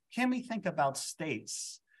argument. Can we think about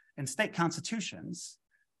states and state constitutions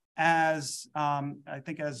as, I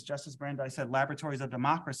think as Justice Brandeis said, laboratories of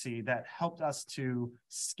democracy that helped us to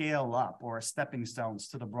scale up, or stepping stones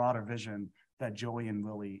to the broader vision that Joey and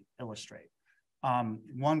Willie illustrate?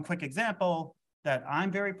 One quick example that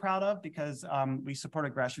I'm very proud of, because we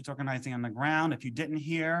supported grassroots organizing on the ground. If you didn't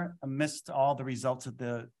hear, amidst all the results of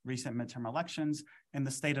the recent midterm elections in the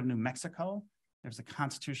state of New Mexico, there's a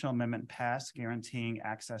constitutional amendment passed guaranteeing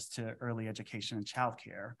access to early education and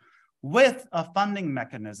childcare, with a funding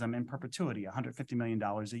mechanism in perpetuity, $150 million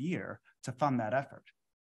a year to fund that effort.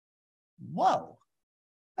 Whoa,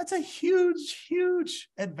 that's a huge, huge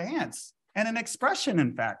advance, and an expression,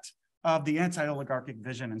 in fact, of the anti-oligarchic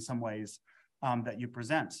vision in some ways that you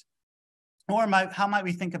present. Or how might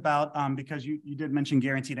we think about, because you did mention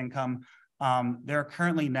guaranteed income, there are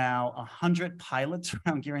currently now 100 pilots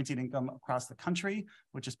around guaranteed income across the country,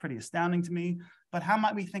 which is pretty astounding to me. But how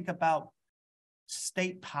might we think about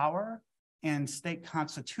state power and state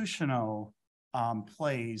constitutional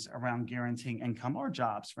plays around guaranteeing income or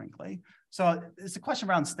jobs, frankly? So it's a question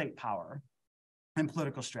around state power and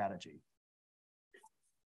political strategy.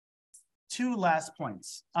 Two last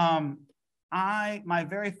points. My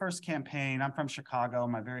very first campaign, I'm from Chicago,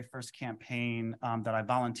 my very first campaign that I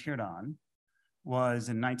volunteered on was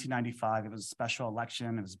in 1995. It was a special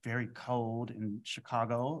election. It was very cold in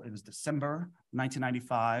Chicago. It was December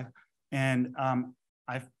 1995. And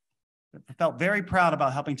I felt very proud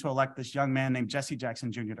about helping to elect this young man named Jesse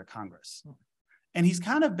Jackson Jr. to Congress. And he's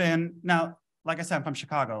kind of been, now, like I said, I'm from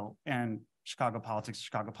Chicago, and Chicago politics.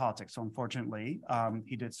 So unfortunately,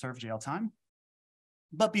 he did serve jail time.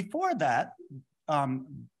 But before that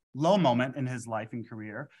low moment in his life and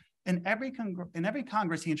career, in every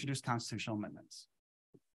Congress, he introduced constitutional amendments.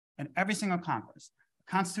 In every single Congress,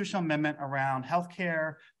 a constitutional amendment around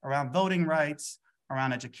healthcare, around voting rights,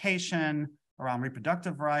 around education, around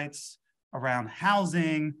reproductive rights, around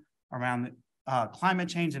housing, around climate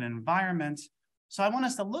change and environment. So I want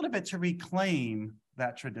us a little bit to reclaim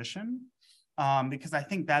that tradition, because I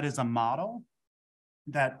think that is a model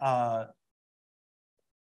that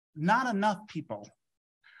not enough people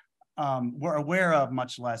were aware of,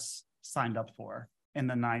 much less signed up for in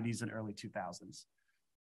the 90s and early 2000s.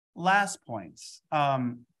 Last points.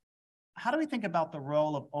 How do we think about the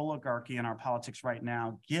role of oligarchy in our politics right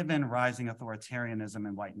now, given rising authoritarianism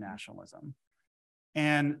and white nationalism?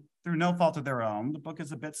 And through no fault of their own, the book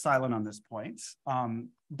is a bit silent on this point.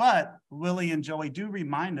 But Lily and Joey do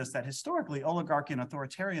remind us that historically, oligarchy and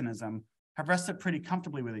authoritarianism have rested pretty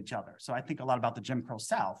comfortably with each other. So I think a lot about the Jim Crow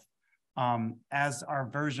South as our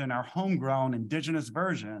version, our homegrown indigenous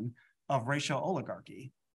version of racial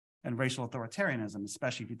oligarchy and racial authoritarianism,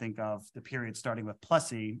 especially if you think of the period starting with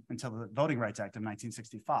Plessy until the Voting Rights Act of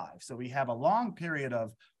 1965. So we have a long period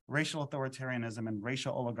of racial authoritarianism and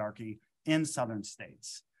racial oligarchy in Southern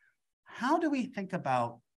states. How do we think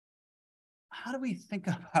about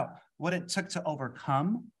what it took to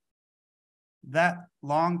overcome that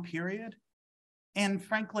long period? And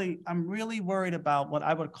frankly, I'm really worried about what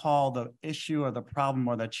I would call the issue or the problem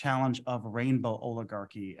or the challenge of rainbow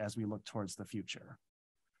oligarchy as we look towards the future.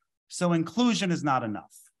 So inclusion is not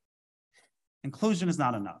enough. Inclusion is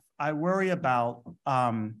not enough. I worry about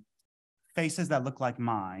faces that look like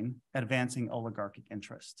mine advancing oligarchic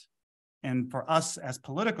interest. And for us as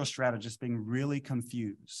political strategists being really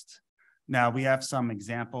confused. Now, we have some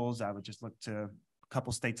examples. I would just look to a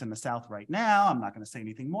couple states in the South right now. I'm not going to say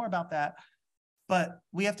anything more about that. But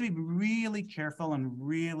we have to be really careful and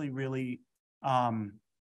really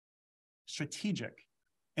strategic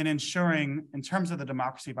in ensuring, in terms of the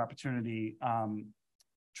democracy of opportunity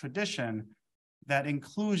tradition, that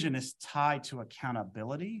inclusion is tied to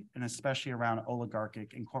accountability, and especially around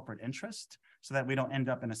oligarchic and corporate interest, so that we don't end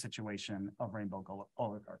up in a situation of rainbow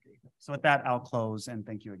oligarchy. So with that, I'll close, and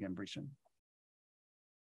thank you again, Brishen.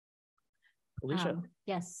 Felicia.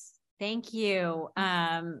 Yes, thank you.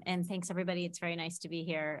 And thanks, everybody. It's very nice to be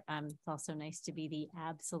here. It's also nice to be the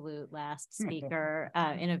absolute last speaker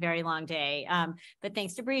in a very long day. But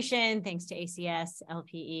thanks to Brishen, thanks to ACS,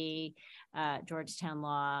 LPE, Georgetown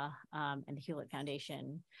Law, and the Hewlett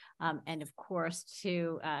Foundation. And of course,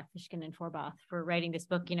 to Fishkin and Forbath for writing this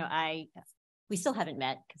book. You know, we still haven't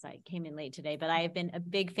met because I came in late today, but I have been a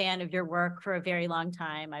big fan of your work for a very long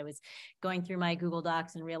time. I was going through my Google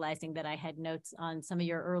Docs and realizing that I had notes on some of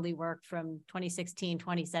your early work from 2016,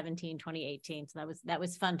 2017, 2018. So that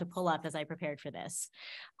was fun to pull up as I prepared for this.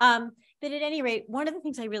 But at any rate, one of the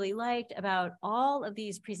things I really liked about all of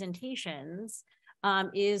these presentations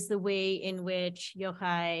is the way in which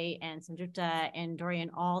Yochai and Sanjukta and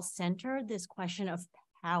Dorian all centered this question of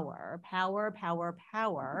power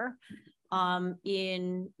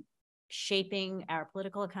in shaping our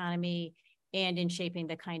political economy and in shaping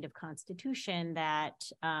the kind of constitution that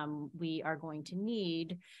we are going to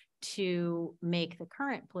need to make the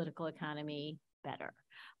current political economy better.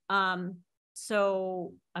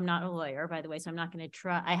 So I'm not a lawyer, by the way, so I'm not going to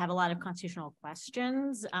try. I have a lot of constitutional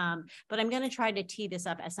questions, but I'm going to try to tee this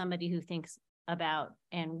up as somebody who thinks about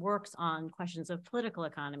and works on questions of political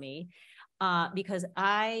economy. Because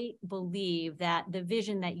I believe that the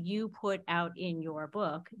vision that you put out in your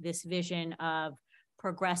book, this vision of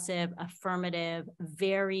progressive, affirmative,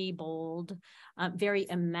 very bold, very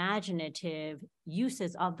imaginative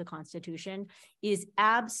uses of the Constitution is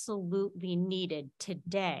absolutely needed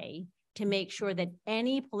today to make sure that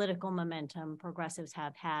any political momentum progressives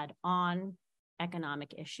have had on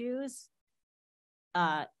economic issues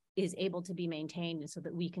is able to be maintained so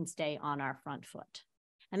that we can stay on our front foot.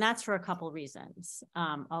 And that's for a couple reasons.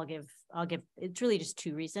 I'll give, it's really just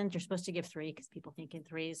two reasons. You're supposed to give three because people think in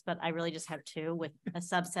threes, but I really just have two with a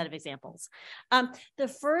subset of examples. The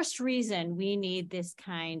first reason we need this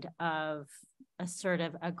kind of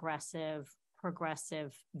assertive, aggressive,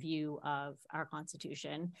 progressive view of our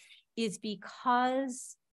Constitution is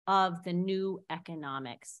because of the new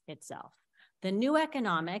economics itself. The new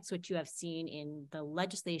economics, which you have seen in the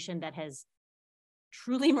legislation that has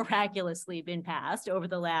truly miraculously been passed over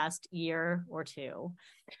the last year or two,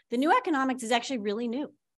 the new economics is actually really new.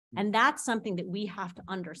 And that's something that we have to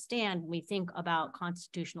understand when we think about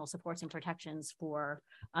constitutional supports and protections for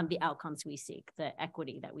the outcomes we seek, the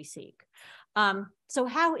equity that we seek. So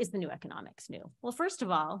how is the new economics new? Well, first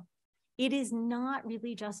of all, it is not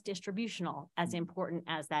really just distributional, as important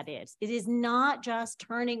as that is. It is not just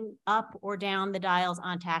turning up or down the dials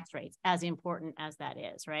on tax rates, as important as that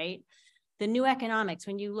is, right? The new economics,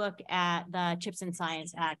 when you look at the Chips and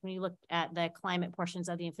Science Act, when you look at the climate portions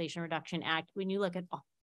of the Inflation Reduction Act, when you look at,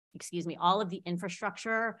 all of the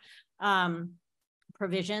infrastructure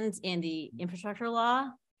provisions in the infrastructure law,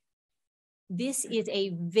 this is a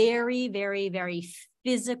very, very, very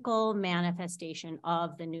physical manifestation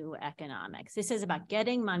of the new economics. This is about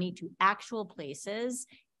getting money to actual places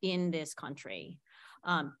in this country.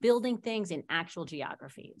 building things in actual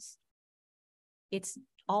geographies. It's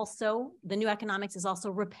also, the new economics is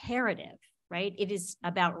also reparative, right? It is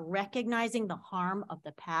about recognizing the harm of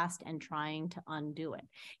the past and trying to undo it.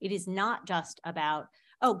 It is not just about,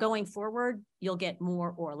 oh, going forward, you'll get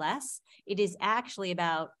more or less. It is actually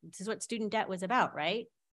about, this is what student debt was about, right?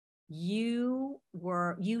 You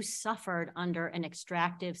suffered under an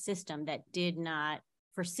extractive system that did not,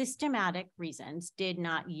 for systematic reasons, did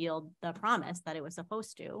not yield the promise that it was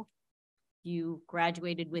supposed to. You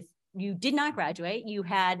did not graduate, you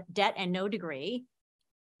had debt and no degree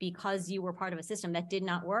because you were part of a system that did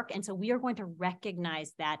not work. And so we are going to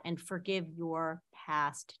recognize that and forgive your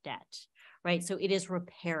past debt, right? So it is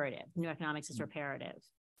reparative. New economics is reparative.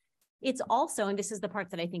 It's also, and this is the part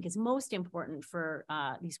that I think is most important for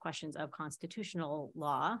these questions of constitutional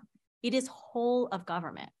law, it is whole of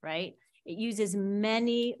government, right? It uses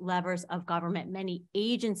many levers of government, many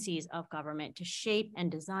agencies of government to shape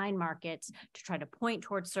and design markets, to try to point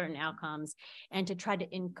towards certain outcomes, and to try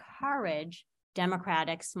to encourage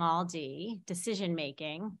democratic, small d,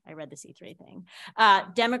 decision-making. I read the C3 thing.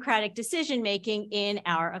 Democratic decision-making in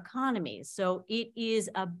our economies. So it is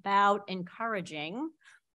about encouraging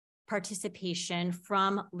participation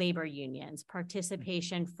from labor unions,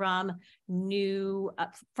 participation from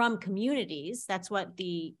from communities. That's what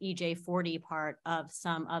the EJ40 part of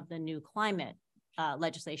some of the new climate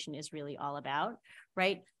legislation is really all about,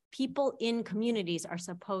 right? People in communities are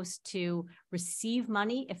supposed to receive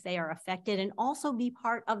money if they are affected and also be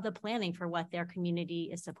part of the planning for what their community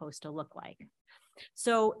is supposed to look like.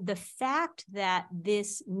 So the fact that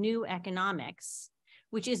this new economics,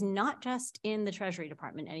 which is not just in the Treasury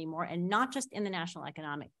Department anymore and not just in the National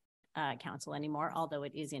Economic Council anymore, although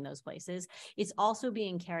it is in those places, it's also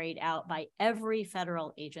being carried out by every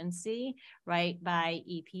federal agency, right? By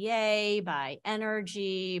EPA, by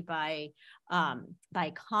energy, by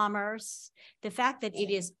commerce. The fact that it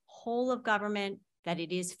is whole of government, that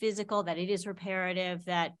it is physical, that it is reparative,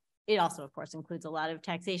 that it also, of course, includes a lot of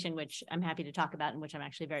taxation, which I'm happy to talk about and which I'm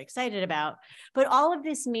actually very excited about. But all of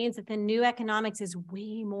this means that the new economics is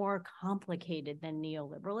way more complicated than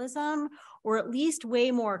neoliberalism, or at least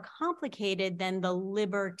way more complicated than the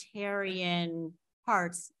libertarian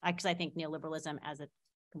parts, because I think neoliberalism as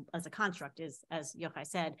a construct is, as Yochai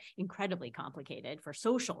said, incredibly complicated for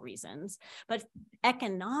social reasons. But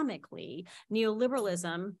economically,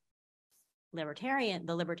 neoliberalism,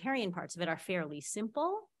 the libertarian parts of it are fairly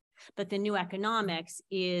simple. But the new economics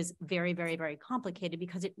is very, very, very complicated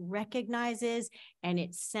because it recognizes and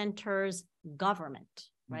it centers government,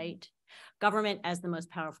 right? Government as the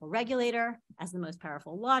most powerful regulator, as the most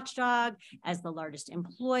powerful watchdog, as the largest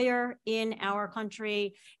employer in our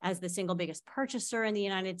country, as the single biggest purchaser in the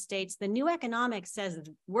United States. The new economics says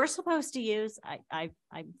we're supposed to use, I'm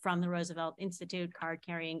from the Roosevelt Institute,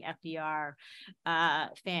 card-carrying FDR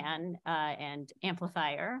fan and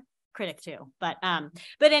amplifier, critic too, but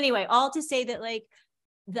anyway, all to say that like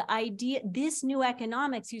the idea, this new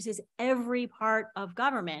economics uses every part of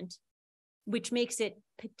government, which makes it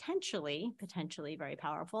potentially very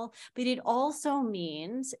powerful, but it also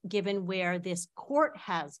means, given where this court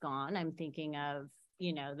has gone, I'm thinking of,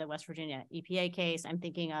 you know, the West Virginia EPA case, I'm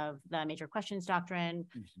thinking of the major questions doctrine,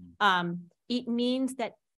 it means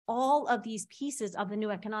that all of these pieces of the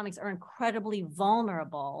new economics are incredibly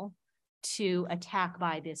vulnerable to attack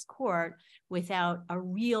by this court without a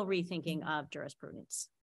real rethinking of jurisprudence.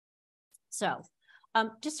 So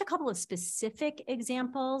just a couple of specific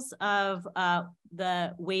examples of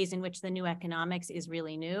the ways in which the new economics is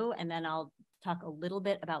really new, and then I'll talk a little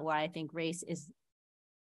bit about why I think race is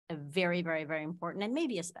a very, very, very important and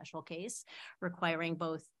maybe a special case requiring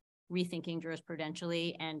both rethinking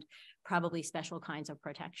jurisprudentially and probably special kinds of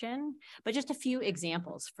protection. But just a few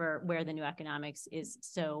examples for where the new economics is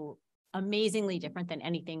so amazingly different than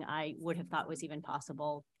anything I would have thought was even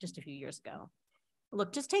possible just a few years ago.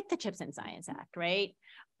 Look, just take the Chips and Science Act, right?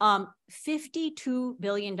 $52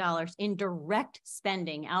 billion in direct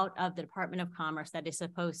spending out of the Department of Commerce that is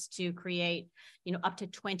supposed to create, you know, up to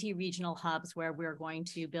 20 regional hubs where we're going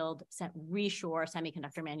to build reshore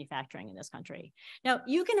semiconductor manufacturing in this country. Now,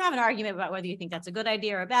 you can have an argument about whether you think that's a good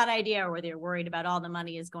idea or a bad idea, or whether you're worried about all the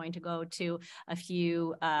money is going to go to a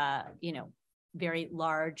few, you know, very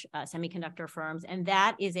large semiconductor firms. And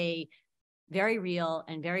that is a very real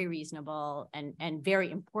and very reasonable and very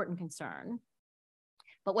important concern.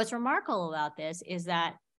 But what's remarkable about this is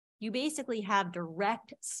that you basically have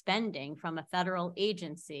direct spending from a federal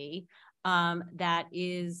agency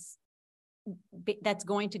that's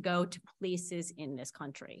going to go to places in this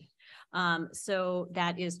country. So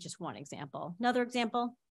that is just one example. Another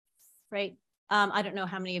example, right? I don't know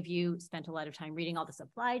how many of you spent a lot of time reading all the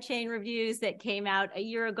supply chain reviews that came out a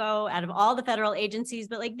year ago out of all the federal agencies,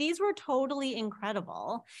 but like these were totally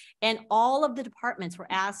incredible. And all of the departments were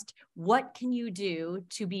asked, what can you do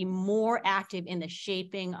to be more active in the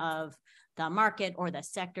shaping of the market or the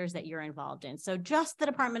sectors that you're involved in? So just the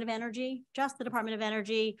Department of Energy,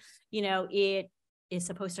 you know, it is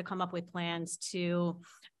supposed to come up with plans to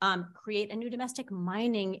create a new domestic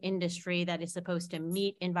mining industry that is supposed to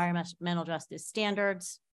meet environmental justice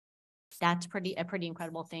standards. That's a pretty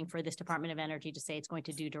incredible thing for this Department of Energy to say it's going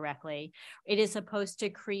to do directly. It is supposed to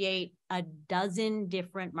create a dozen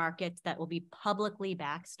different markets that will be publicly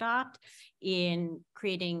backstopped in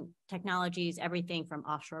creating technologies, everything from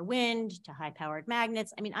offshore wind to high-powered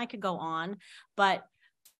magnets. I mean, I could go on, but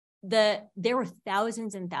there were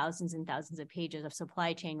thousands and thousands and thousands of pages of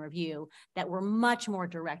supply chain review that were much more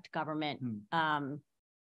direct government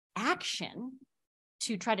action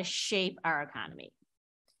to try to shape our economy.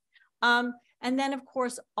 And then, of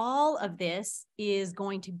course, all of this is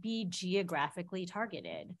going to be geographically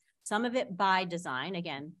targeted. Some of it by design.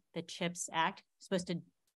 Again, the CHIPS Act is supposed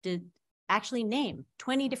to actually name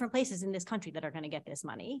 20 different places in this country that are going to get this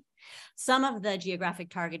money. Some of the geographic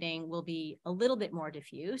targeting will be a little bit more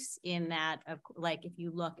diffuse in that, like if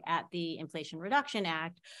you look at the Inflation Reduction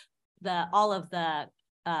Act, all of the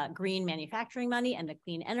green manufacturing money and the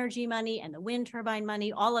clean energy money and the wind turbine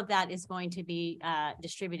money, all of that is going to be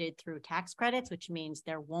distributed through tax credits, which means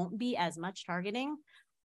there won't be as much targeting.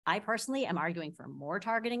 I personally am arguing for more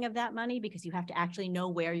targeting of that money because you have to actually know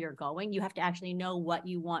where you're going. You have to actually know what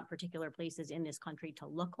you want particular places in this country to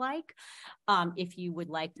look like. If you would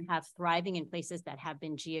like to have thriving in places that have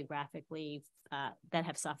been geographically, that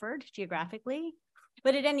have suffered geographically.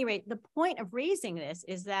 But at any rate, the point of raising this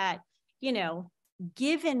is that, you know,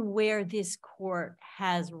 given where this court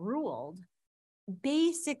has ruled,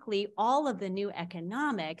 basically all of the new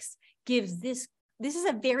economics gives this is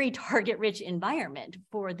a very target-rich environment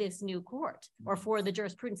for this new court or for the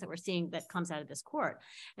jurisprudence that we're seeing that comes out of this court.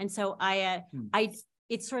 And so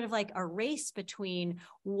it's sort of like a race between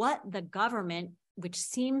what the government, which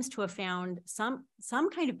seems to have found some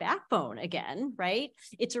kind of backbone again, right?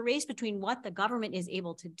 It's a race between what the government is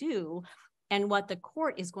able to do and what the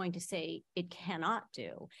court is going to say it cannot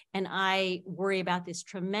do. And I worry about this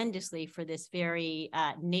tremendously for this very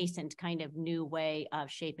nascent kind of new way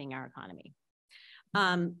of shaping our economy.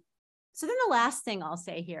 So then the last thing I'll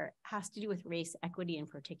say here has to do with race equity in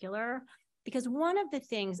particular, because one of the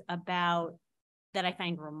things that I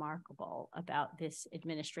find remarkable about this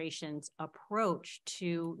administration's approach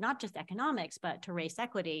to not just economics, but to race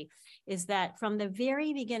equity is that from the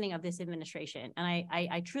very beginning of this administration, and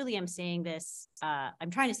I truly am saying this, I'm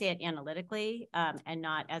trying to say it analytically and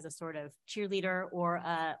not as a sort of cheerleader or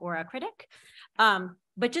a critic,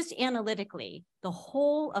 but just analytically, the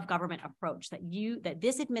whole of government approach that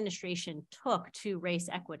this administration took to race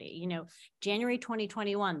equity, you know, January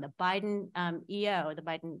 2021, the Biden EO, the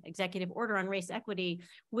Biden executive order on race equity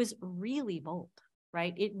was really bold,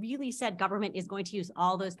 right? It really said government is going to use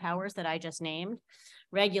all those powers that I just named,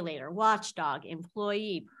 regulator, watchdog,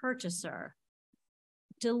 employee, purchaser,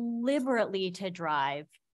 deliberately to drive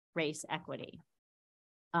race equity.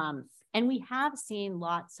 And we have seen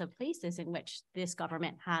lots of places in which this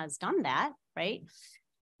government has done that, right?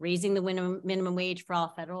 Raising the minimum wage for all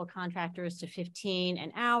federal contractors to $15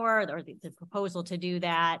 an hour, or the proposal to do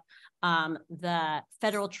that. The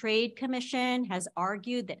Federal Trade Commission has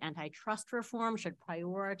argued that antitrust reform should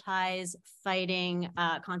prioritize fighting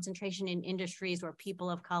concentration in industries where people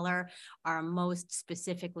of color are most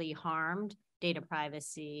specifically harmed, data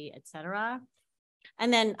privacy, et cetera.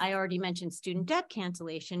 And then I already mentioned student debt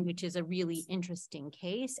cancellation, which is a really interesting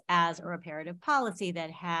case as a reparative policy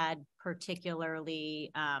that had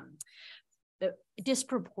particularly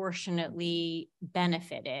disproportionately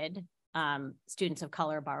benefited students of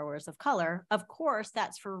color, borrowers of color. Of course,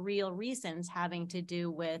 that's for real reasons having to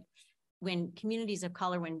do with when communities of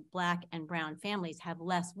color, when Black and brown families have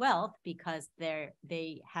less wealth because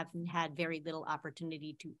they have had very little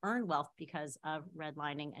opportunity to earn wealth because of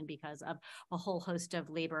redlining and because of a whole host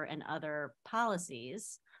of labor and other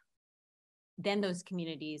policies, then those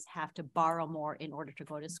communities have to borrow more in order to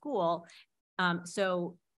go to school.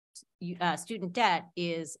 So student debt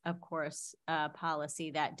is, of course, a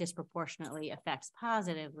policy that disproportionately affects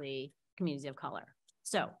positively communities of color.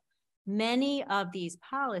 So many of these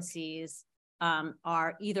policies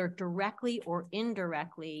are either directly or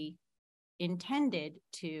indirectly intended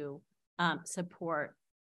to support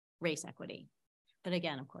race equity. But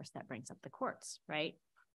again, of course, that brings up the courts, right?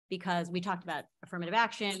 because we talked about affirmative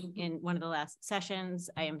action in one of the last sessions.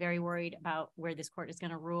 I am very worried about where this court is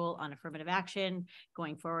going to rule on affirmative action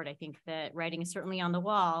going forward. I think that writing is certainly on the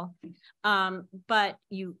wall, but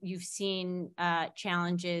you've seen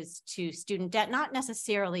challenges to student debt, not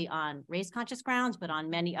necessarily on race-conscious grounds, but on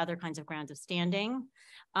many other kinds of grounds of standing.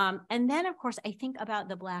 And then, of course, I think about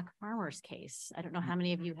the Black farmers case. I don't know how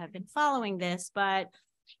many of you have been following this, but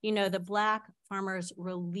you know, the Black farmers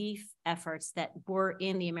relief efforts that were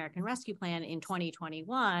in the American Rescue Plan in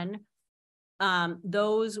 2021,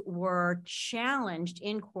 those were challenged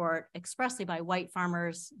in court expressly by white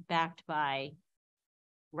farmers backed by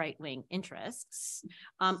right-wing interests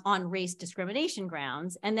on race discrimination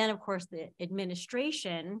grounds. And then, of course, the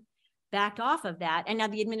administration backed off of that. And now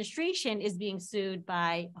the administration is being sued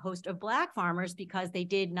by a host of Black farmers because they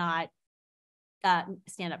did not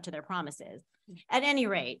stand up to their promises. At any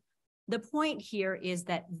rate, the point here is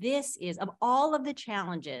that this is, of all of the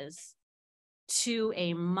challenges to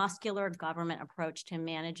a muscular government approach to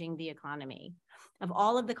managing the economy, of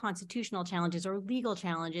all of the constitutional challenges or legal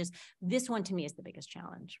challenges, this one to me is the biggest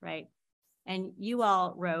challenge, right? And you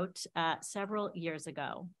all wrote several years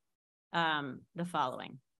ago the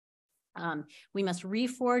following. We must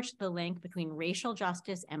reforge the link between racial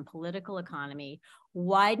justice and political economy,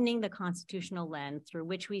 widening the constitutional lens through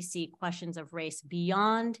which we see questions of race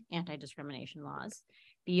beyond anti-discrimination laws,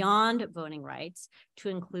 beyond voting rights, to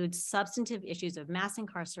include substantive issues of mass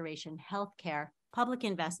incarceration, healthcare, public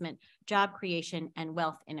investment, job creation, and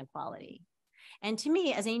wealth inequality. And to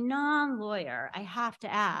me, as a non-lawyer, I have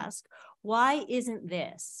to ask, why isn't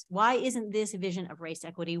this vision of race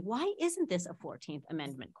equity? Why isn't this a 14th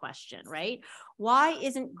Amendment question, right? Why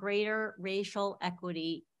isn't greater racial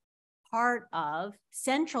equity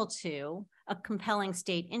central to a compelling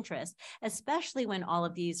state interest, especially when all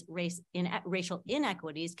of these racial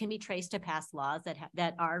inequities can be traced to past laws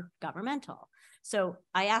that are governmental? So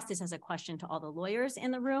I ask this as a question to all the lawyers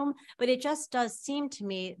in the room, but it just does seem to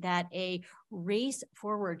me that a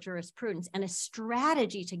race-forward jurisprudence and a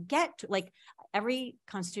strategy to get to, like, every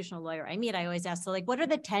constitutional lawyer I meet, I always ask, so like, what are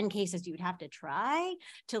the 10 cases you would have to try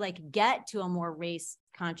to like get to a more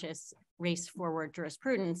race-conscious, race-forward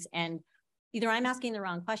jurisprudence? And either I'm asking the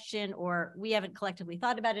wrong question or we haven't collectively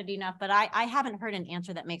thought about it enough, but I haven't heard an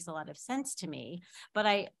answer that makes a lot of sense to me. But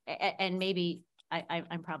I'm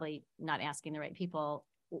probably not asking the right people,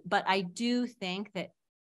 but I do think that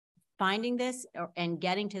finding this and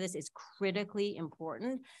getting to this is critically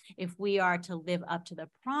important if we are to live up to the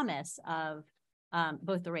promise of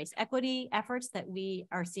both the race equity efforts that we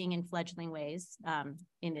are seeing in fledgling ways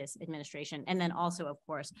in this administration, and then also, of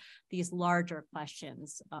course, these larger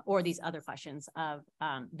questions or these other questions of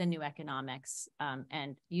the new economics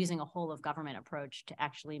and using a whole of government approach to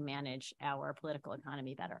actually manage our political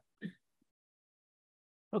economy better.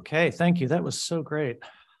 Okay, thank you. That was so great.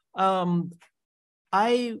 I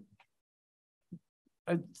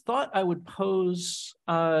thought I would pose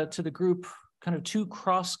to the group kind of two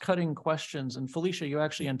cross-cutting questions, and Felicia, you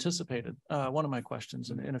actually anticipated one of my questions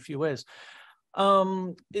in a few ways.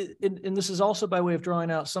 And this is also by way of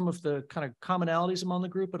drawing out some of the kind of commonalities among the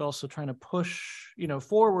group, but also trying to push,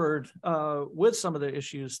 forward with some of the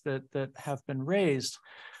issues that have been raised.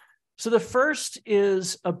 So the first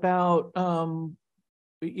is about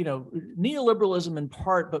neoliberalism in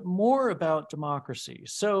part, but more about democracy.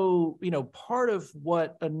 So, part of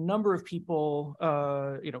what a number of people,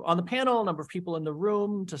 on the panel, a number of people in the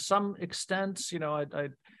room, to some extent, I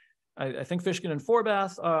think Fishkin and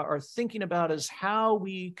Forbath are thinking about is how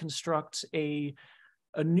we construct a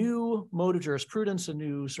new mode of jurisprudence, a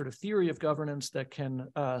new sort of theory of governance that can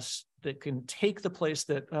take the place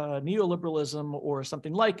that neoliberalism or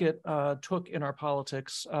something like it took in our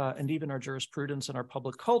politics and even our jurisprudence and our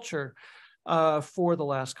public culture for the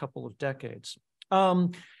last couple of decades.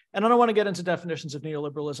 And I don't want to get into definitions of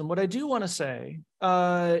neoliberalism. What I do want to say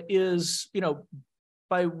is,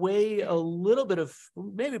 by way a little bit of,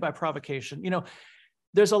 maybe by provocation,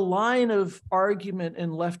 there's a line of argument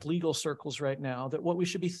in left legal circles right now that what we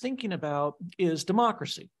should be thinking about is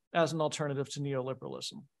democracy as an alternative to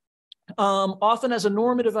neoliberalism. Often as a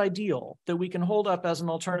normative ideal that we can hold up as an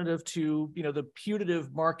alternative to, the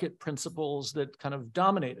putative market principles that kind of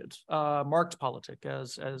dominated Marktpolitik,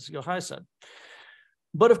 as Yochai said.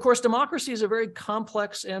 But of course, democracy is a very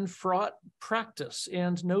complex and fraught practice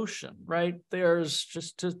and notion, right? There's,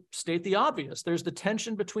 just to state the obvious, there's the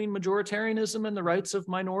tension between majoritarianism and the rights of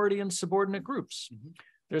minority and subordinate groups. Mm-hmm.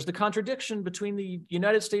 There's the contradiction between the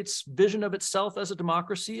United States vision of itself as a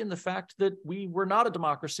democracy and the fact that we were not a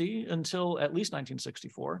democracy until at least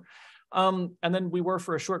 1964. And then we were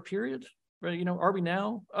for a short period, right? Are we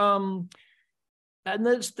now? And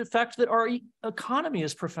that's the fact that our economy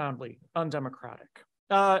is profoundly undemocratic,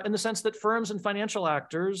 in the sense that firms and financial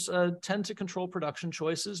actors tend to control production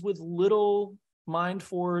choices with little mind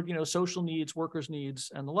for, social needs, workers'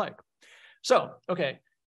 needs, and the like. So, okay,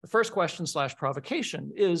 the first question /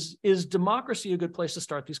 provocation is democracy a good place to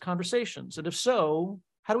start these conversations? And if so,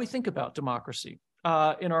 how do we think about democracy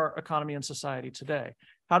in our economy and society today?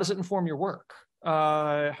 How does it inform your work?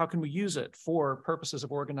 How can we use it for purposes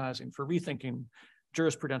of organizing, for rethinking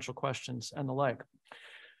jurisprudential questions and the like?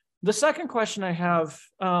 The second question I have,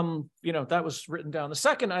 that was written down. The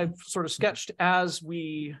second I've sort of sketched as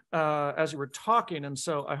you were talking, and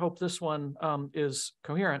so I hope this one is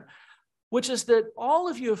coherent, which is that all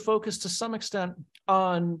of you have focused to some extent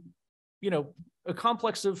on, a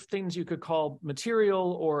complex of things you could call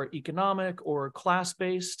material or economic or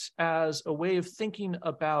class-based as a way of thinking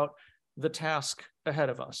about the task ahead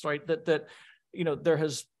of us, right? That there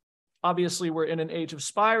has, obviously, we're in an age of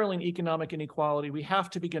spiraling economic inequality. We have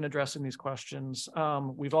to begin addressing these questions.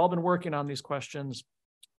 We've all been working on these questions.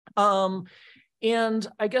 And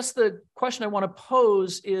I guess the question I want to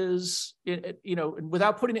pose is,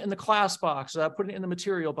 without putting it in the class box, without putting it in the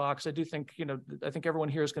material box, I do think, I think everyone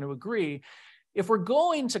here is going to agree, if we're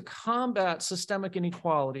going to combat systemic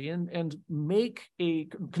inequality and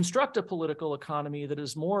construct a political economy that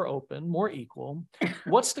is more open, more equal,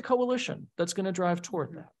 what's the coalition that's going to drive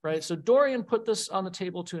toward that, right? So Dorian put this on the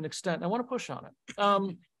table to an extent, and I want to push on it.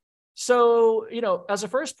 So, as a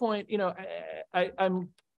first point, I'm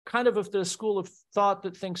kind of the school of thought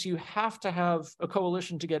that thinks you have to have a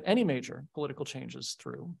coalition to get any major political changes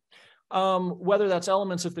through. Whether that's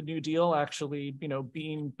elements of the New Deal actually,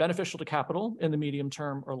 being beneficial to capital in the medium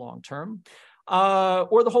term or long term,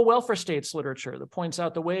 or the whole welfare states literature that points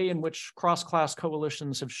out the way in which cross-class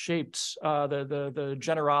coalitions have shaped the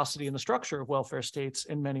generosity and the structure of welfare states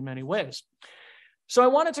in many, many ways. So I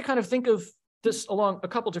wanted to kind of think of this along a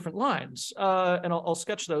couple different lines, and I'll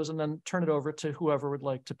sketch those and then turn it over to whoever would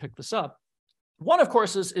like to pick this up. One, of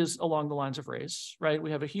course, is along the lines of race, right? We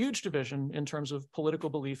have a huge division in terms of political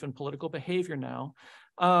belief and political behavior now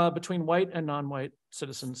between white and non-white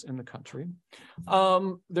citizens in the country.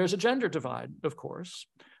 There's a gender divide, of course.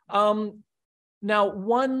 Now,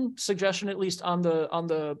 one suggestion, at least in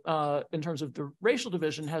terms of the racial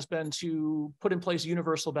division, has been to put in place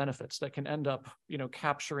universal benefits that can end up,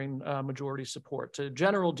 capturing majority support, to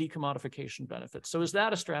general decommodification benefits. So is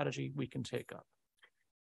that a strategy we can take up?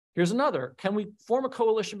 Here's another. Can we form a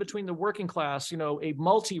coalition between the working class, a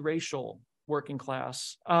multiracial working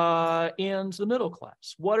class, and the middle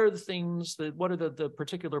class? What are the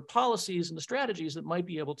particular policies and the strategies that might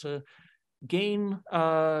be able to gain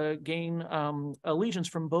allegiance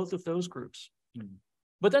from both of those groups?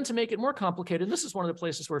 But then to make it more complicated, this is one of the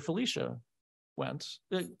places where Felicia went.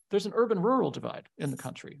 There's an urban-rural divide in the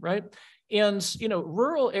country, right? And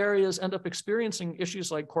rural areas end up experiencing issues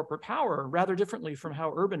like corporate power rather differently from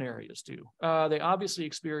how urban areas do. They obviously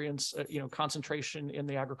experience concentration in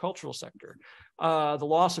the agricultural sector, the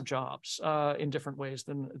loss of jobs in different ways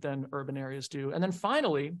than urban areas do. And then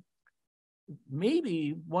finally,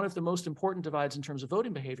 maybe one of the most important divides in terms of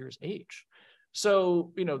voting behavior is age.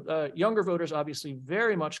 So, younger voters obviously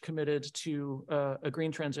very much committed to a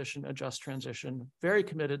green transition, a just transition, very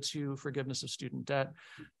committed to forgiveness of student debt.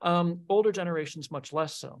 Older generations much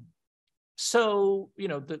less so. So,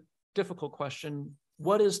 the difficult question,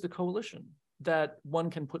 what is the coalition that one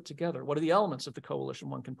can put together? What are the elements of the coalition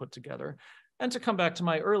one can put together? And to come back to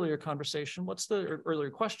my earlier conversation, earlier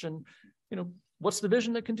question, what's the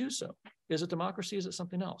vision that can do so? Is it democracy? Is it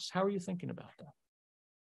something else? How are you thinking about that?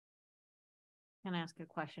 Can I ask a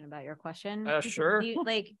question about your question? Sure.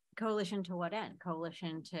 Coalition to what end?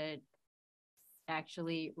 Coalition to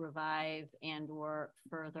actually revive and or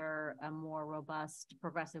further a more robust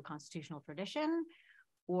progressive constitutional tradition,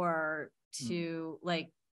 or to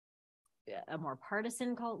a more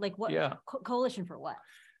partisan coalition for what?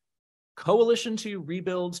 Coalition to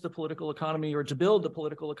rebuild the political economy, or to build the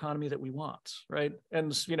political economy that we want, right?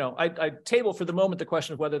 And I table for the moment the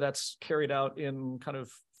question of whether that's carried out in kind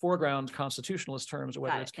of foreground constitutionalist terms, or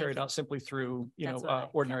whether it's carried out simply through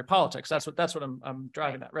ordinary politics. That's what I'm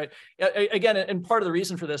driving at, right? Again, and part of the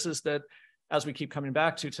reason for this is that, as we keep coming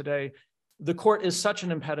back to today, the court is such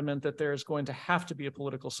an impediment that there's going to have to be a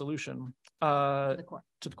political solution to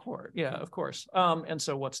the court. Yeah, of course. And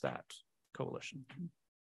so what's that coalition?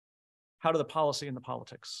 How do the policy and the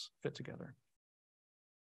politics fit together?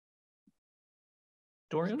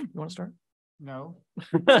 Dorian, you want to start? No.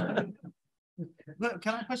 Can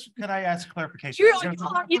I ask clarification? You're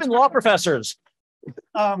not even law professors.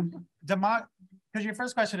 Because your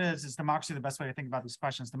first question is democracy the best way to think about these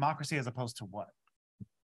questions? Democracy as opposed to what?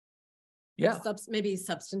 Yeah. maybe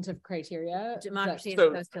substantive criteria. Democracy as So-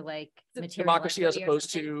 opposed to like material Democracy as equity or opposed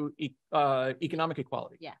something. to economic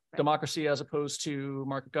equality. Yeah. Right. Democracy as opposed to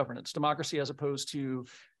market governance. Democracy as opposed to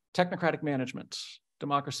technocratic management.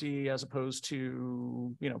 Democracy as opposed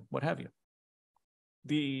to, what have you.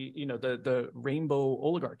 The rainbow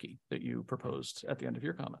oligarchy that you proposed at the end of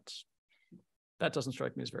your comments. That doesn't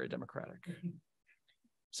strike me as very democratic.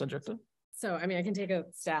 Sanjukta? So, I can take a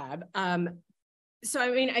stab. I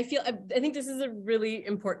think this is a really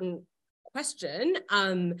important question.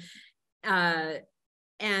 And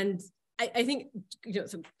I think,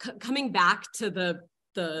 coming back to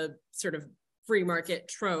the sort of free market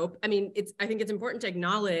trope, I think it's important to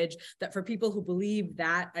acknowledge that for people who believe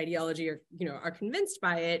that ideology or, are convinced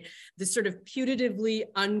by it, this sort of putatively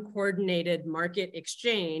uncoordinated market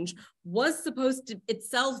exchange was supposed to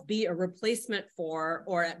itself be a replacement for,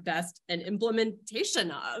 or at best, an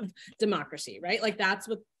implementation of democracy, right? Like that's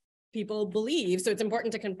what people believe. So it's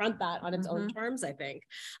important to confront that on its own terms, I think.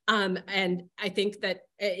 And I think that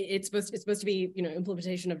it's supposed to be,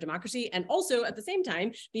 implementation of democracy, and also at the same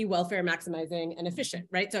time be welfare maximizing and efficient,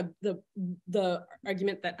 right? So the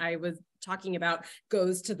argument that I was talking about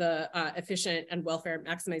goes to the efficient and welfare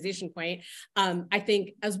maximization point. I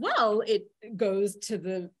think as well it goes to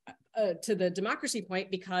the democracy point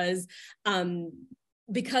because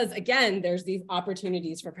again, there's these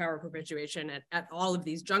opportunities for power perpetuation at all of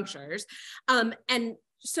these junctures. And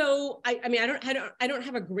so I don't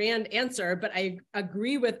have a grand answer, but I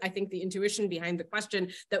agree with, I think, the intuition behind the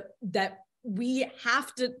question that we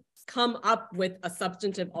have to come up with a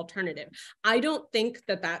substantive alternative. I don't think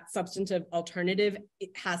that substantive alternative,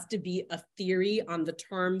 it has to be a theory on the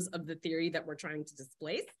terms of the theory that we're trying to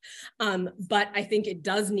displace. But I think it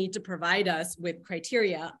does need to provide us with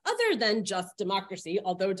criteria other than just democracy,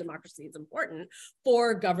 although democracy is important,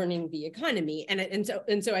 for governing the economy.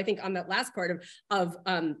 And so I think on that last part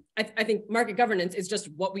I think market governance is just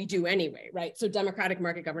what we do anyway, right? So democratic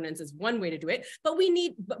market governance is one way to do it, but we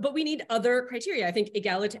need other criteria. I think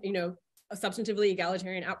substantively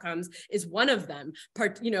egalitarian outcomes is one of them.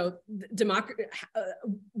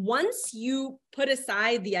 Once you put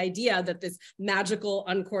aside the idea that this magical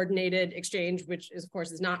uncoordinated exchange, which is of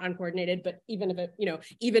course is not uncoordinated, but even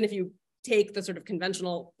if you take the sort of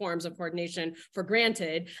conventional forms of coordination for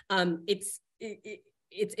granted,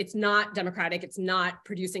 it's not democratic, it's not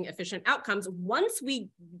producing efficient outcomes. Once we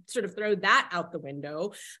sort of throw that out the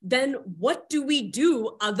window, then what do we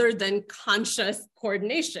do other than conscious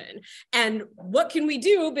coordination? And what can we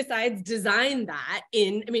do besides design that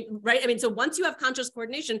so once you have conscious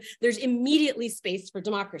coordination, there's immediately space for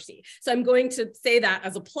democracy. So I'm going to say that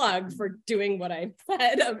as a plug for doing what I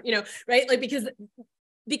said, right? Like, because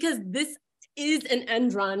this is an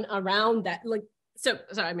end run around that. Said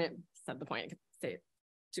the point, I could say it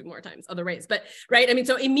 2 more times other ways, but right.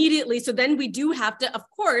 So then we do have to, of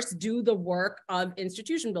course, do the work of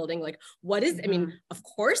institution building. Like what is, of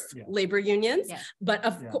course, labor unions, but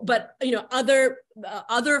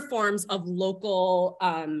other forms of local,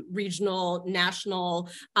 regional, national,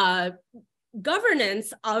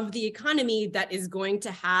 governance of the economy that is going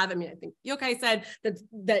to have, I think Yochai said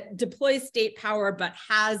that deploys state power, but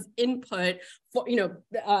has input for,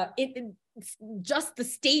 just the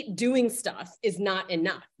state doing stuff is not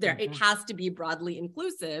enough. It has to be broadly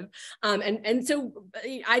inclusive. And so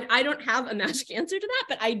I don't have a magic answer to that,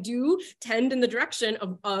 but I do tend in the direction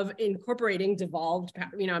of incorporating devolved power.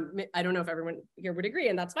 I don't know if everyone here would agree,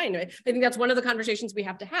 and that's fine. I think that's one of the conversations we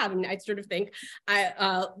have to have. I sort of think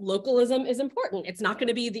localism is important. It's not going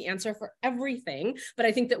to be the answer for everything, but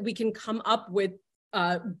I think that we can come up with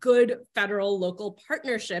good federal local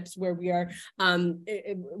partnerships where we are,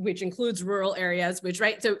 which includes rural areas,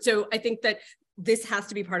 so I think that this has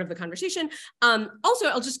to be part of the conversation. Also,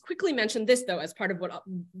 I'll just quickly mention this though, as part of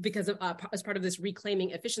this reclaiming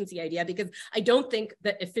efficiency idea, because I don't think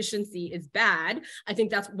that efficiency is bad. I think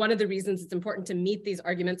that's one of the reasons it's important to meet these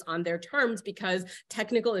arguments on their terms, because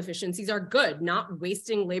technical efficiencies are good, not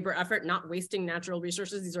wasting labor effort, not wasting natural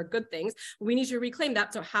resources. These are good things. We need to reclaim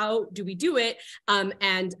that. So how do we do it? And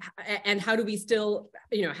how do we still,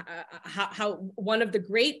 how one of the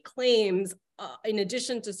great claims in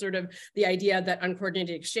addition to sort of the idea that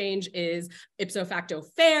uncoordinated exchange is ipso facto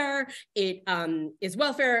fair, it is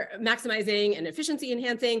welfare maximizing and efficiency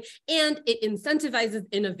enhancing, and it incentivizes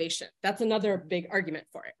innovation. That's another big argument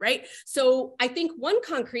for it, right? So I think one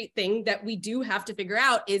concrete thing that we do have to figure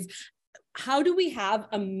out is how do we have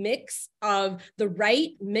a mix of the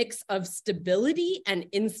right mix of stability and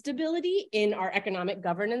instability in our economic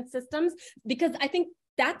governance systems? Because I think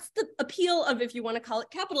that's the appeal of, if you want to call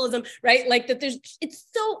it capitalism, right? Like that it's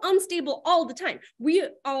so unstable all the time. We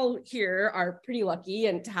all here are pretty lucky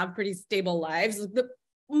and to have pretty stable lives.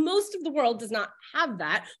 Most of the world does not have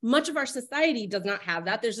that. Much of our society does not have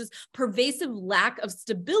that. There's this pervasive lack of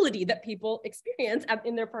stability that people experience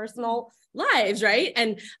in their personal lives, right?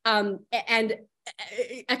 And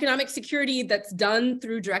economic security that's done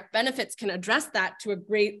through direct benefits can address that to a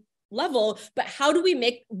great level, but how do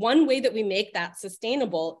we one way that we make that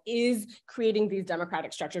sustainable is creating these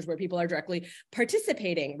democratic structures where people are directly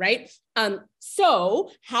participating, right?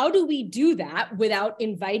 So how do we do that without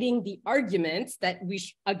inviting the arguments that we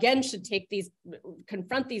again should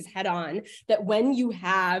confront these head on, that when you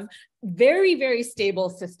have very, very stable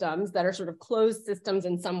systems that are sort of closed systems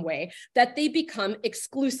in some way, that they become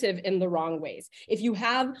exclusive in the wrong ways. If you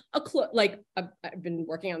have I've been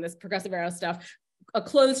working on this progressive era stuff, a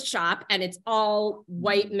closed shop and it's all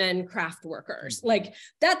white men craft workers. Like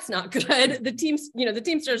that's not good. The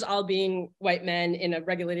Teamsters all being white men in a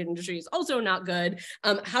regulated industry is also not good.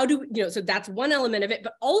 So that's one element of it,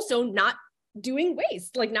 but also not doing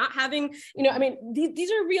waste, like not having,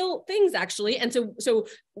 these are real things actually. And so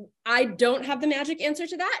I don't have the magic answer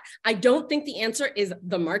to that. I don't think the answer is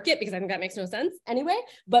the market, because I think that makes no sense anyway,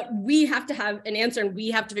 but we have to have an answer and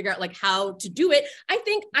we have to figure out like how to do it.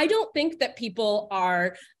 I don't think that people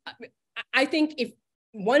are, I think if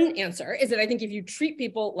one answer is that I think if you treat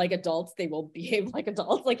people like adults, they will behave like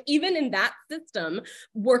adults. Like even in that system,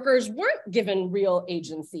 workers weren't given real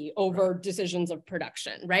agency over decisions of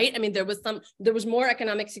production, right? I mean, there was more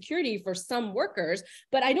economic security for some workers,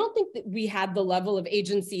 but I don't think that we had the level of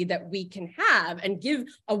agency that we can have and give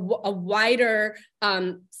a wider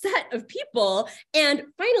set of people. And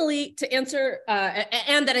finally, to answer,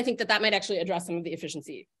 and that I think that might actually address some of the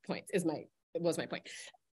efficiency points was my point.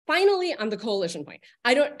 Finally, on the coalition point,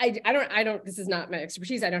 I don't, this is not my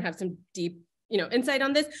expertise. I don't have some deep, insight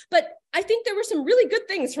on this, but I think there were some really good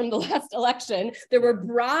things from the last election. There were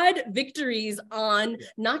broad victories on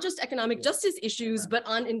not just economic justice issues, but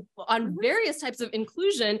on various types of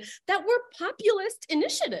inclusion that were populist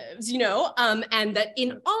initiatives, and that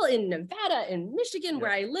in Nevada, in Michigan,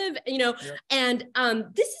 where I live, and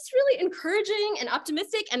this is really encouraging and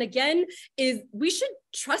optimistic. And again, we should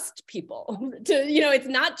trust people to,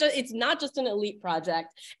 it's not just an elite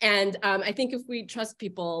project. And I think if we trust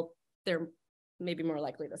people, they're maybe more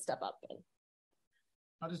likely to step up.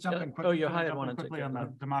 I'll just jump in quickly. Yochai wanted quickly on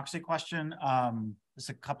the democracy question. Just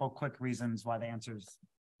a couple quick reasons why the answer is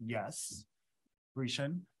yes.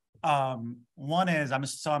 Brishen. One is I'm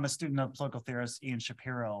a student of political theorist Ian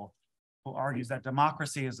Shapiro, who argues that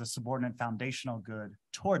democracy is a subordinate foundational good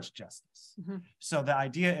towards justice. Mm-hmm. So the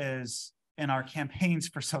idea is in our campaigns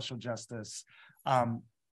for social justice,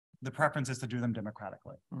 the preference is to do them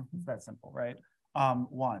democratically. Mm-hmm. It's that simple, right?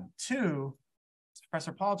 One. Two,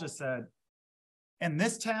 Professor Paul just said, in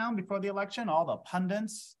this town before the election, all the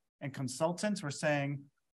pundits and consultants were saying,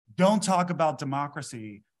 don't talk about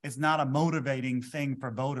democracy. It's not a motivating thing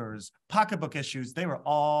for voters. Pocketbook issues, they were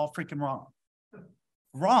all freaking wrong.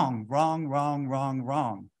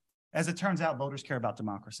 Wrong. As it turns out, voters care about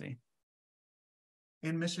democracy.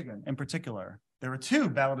 In Michigan, in particular, there were two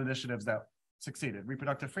ballot initiatives that succeeded: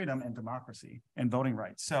 reproductive freedom and democracy and voting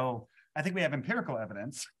rights. So I think we have empirical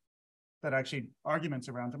evidence that actually arguments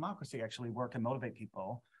around democracy actually work and motivate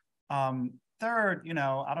people. Third,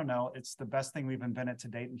 I don't know, it's the best thing we've invented to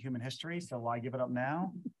date in human history, so why give it up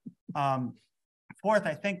now? Fourth,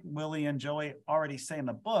 I think Willie and Joey already say in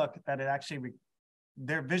the book that it actually,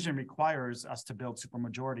 their vision requires us to build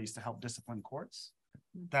supermajorities to help discipline courts.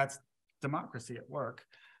 That's democracy at work.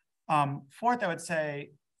 Fourth, I would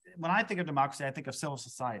say, when I think of democracy, I think of civil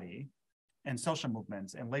society and social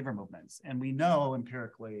movements and labor movements. And we know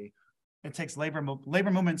empirically, it takes labor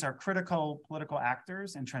movements are critical political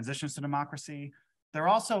actors in transitions to democracy. They're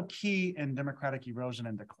also key in democratic erosion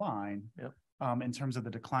and decline. Yep. In terms of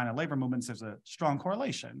the decline of labor movements, there's a strong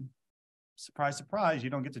correlation. Surprise, surprise,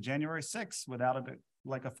 you don't get to January 6th without a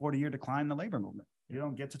 40-year decline in the labor movement. You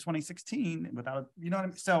don't get to 2016 without, what I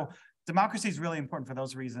mean? So democracy is really important for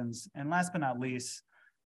those reasons. And last but not least,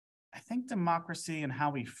 I think democracy and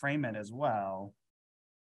how we frame it as well,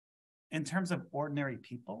 in terms of ordinary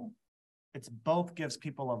people, it's both gives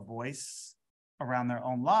people a voice around their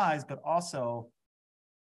own lives, but also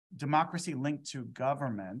democracy linked to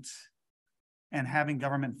government and having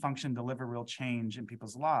government function deliver real change in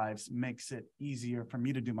people's lives makes it easier for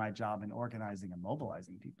me to do my job in organizing and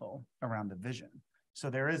mobilizing people around the vision. So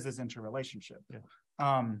there is this interrelationship. Yeah.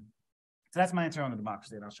 So that's my answer on the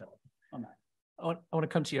democracy, and I'll shut up on that. I want to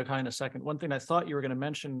come to Yochai in a second. One thing I thought you were going to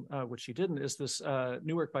mention, which you didn't, is this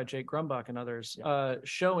new work by Jake Grumbach and others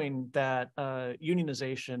showing that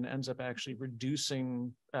unionization ends up actually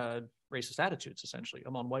reducing racist attitudes, essentially,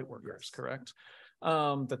 among white workers, correct?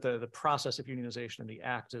 That the process of unionization and the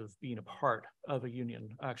act of being a part of a union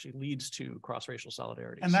actually leads to cross-racial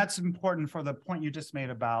solidarity. And that's important for the point you just made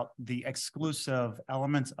about the exclusive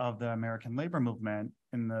elements of the American labor movement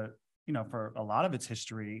in the, for a lot of its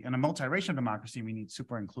history. In a multiracial democracy, we need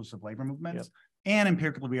super inclusive labor movements. Yep. And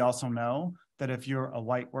empirically, we also know that if you're a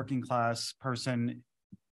white working class person,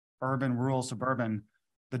 urban, rural, suburban,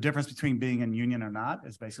 the difference between being in union or not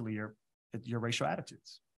is basically your racial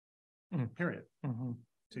attitudes. Period. Mm-hmm.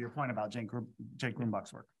 To your point about Jake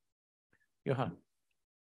Grumbach's work. Yochai.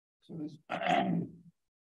 So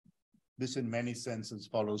this in many senses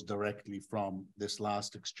follows directly from this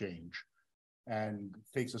last exchange and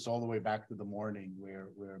takes us all the way back to the morning where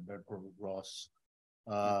Benkler Ross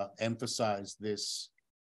emphasized this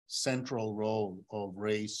central role of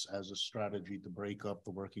race as a strategy to break up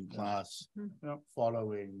the working class,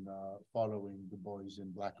 following Du Bois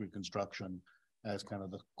in Black Reconstruction as kind of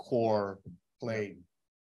the core play.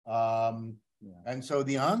 And so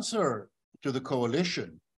the answer to the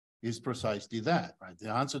coalition is precisely that, right?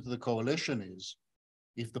 The answer to the coalition is,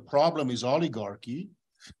 if the problem is oligarchy,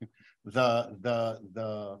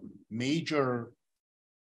 the major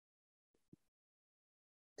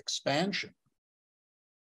expansion,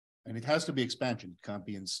 and it has to be expansion, it can't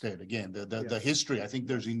be instead. Again, the history, I think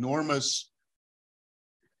there's enormous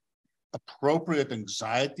appropriate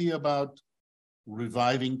anxiety about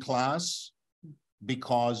reviving class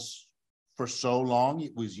because for so long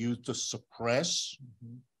it was used to suppress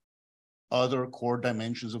other core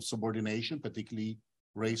dimensions of subordination, particularly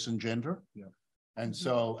race and gender. And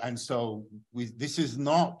so this is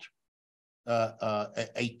not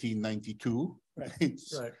 1892, right?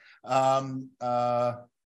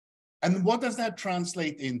 And what does that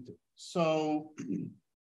translate into? So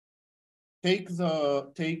take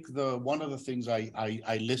the one of the things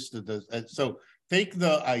I listed as so take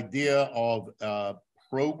the idea of a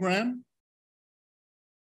program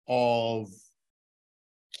of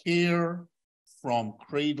care from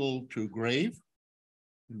cradle to grave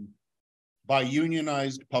by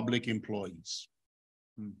unionized public employees.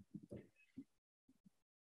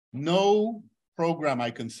 No program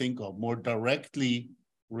I can think of more directly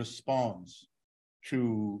responds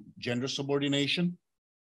to gender subordination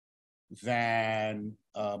than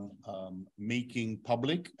making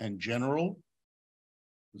public and general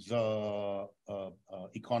the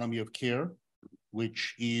economy of care,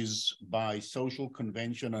 which is by social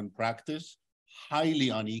convention and practice highly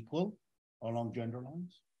unequal along gender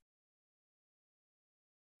lines.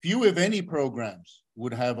 Few, if any, programs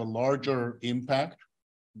would have a larger impact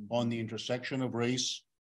on the intersection of race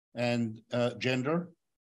and gender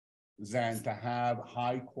than to have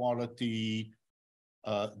high quality,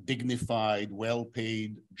 dignified,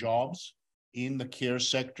 well-paid jobs in the care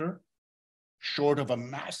sector, short of a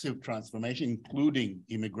massive transformation, including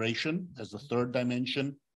immigration as the third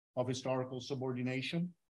dimension of historical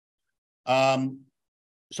subordination. So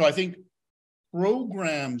I think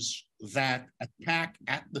programs that attack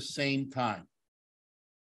at the same time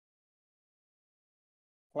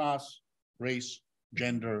class, race,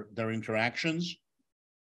 gender, their interactions,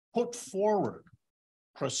 put forward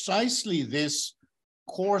precisely this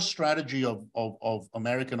core strategy of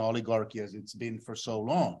American oligarchy as it's been for so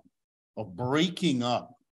long, of breaking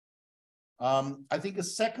up. I think a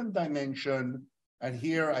second dimension, and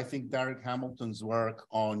here I think Derek Hamilton's work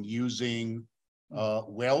on using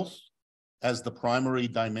wealth as the primary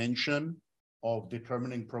dimension of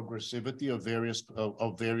determining progressivity of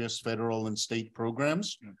various federal and state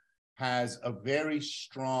programs has a very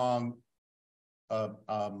strong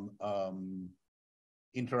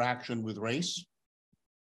interaction with race,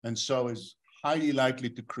 and so is highly likely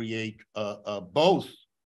to create both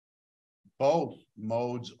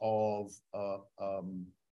modes of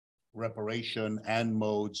reparation and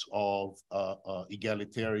modes of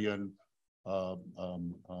egalitarian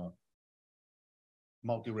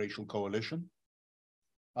multiracial coalition.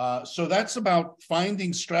 So that's about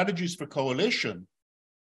finding strategies for coalition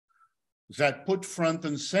that put front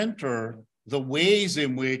and center the ways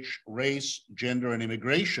in which race, gender, and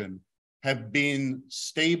immigration have been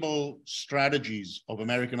stable strategies of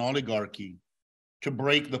American oligarchy to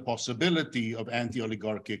break the possibility of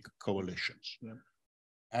anti-oligarchic coalitions. Yeah.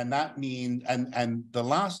 And that means, and the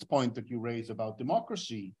last point that you raise about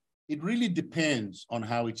democracy, it really depends on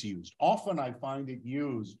how it's used. Often I find it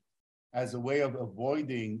used as a way of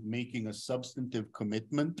avoiding making a substantive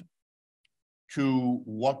commitment to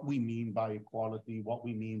what we mean by equality, what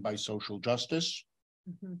we mean by social justice.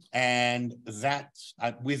 And that,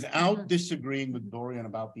 without disagreeing with Dorian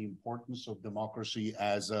about the importance of democracy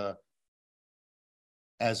as a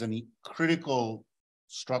critical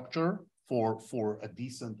structure for a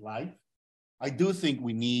decent life, I do think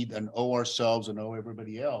we need and owe ourselves and owe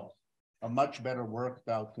everybody else a much better worked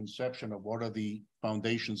out conception of what are the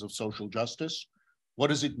foundations of social justice. What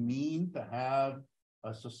does it mean to have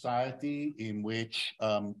a society in which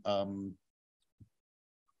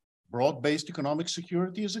broad-based economic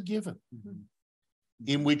security is a given,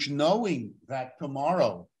 in which knowing that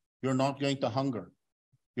tomorrow you're not going to hunger,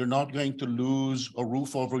 you're not going to lose a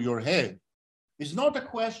roof over your head, is not a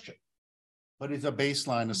question, but is a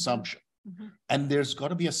baseline assumption. And there's got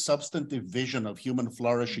to be a substantive vision of human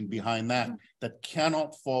flourishing behind that, that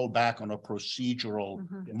cannot fall back on a procedural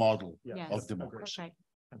model of democracy. Okay.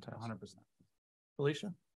 100%.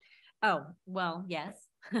 Felicia? Oh, well, yes,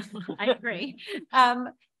 I agree. I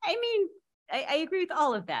mean, I agree with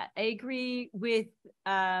all of that. I agree with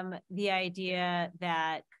the idea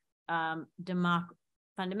that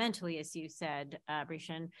fundamentally, as you said,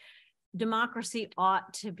 Brishen, democracy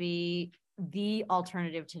ought to be the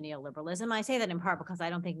alternative to neoliberalism. I say that in part because I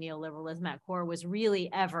don't think neoliberalism at core was really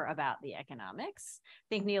ever about the economics.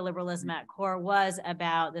 I think neoliberalism at core was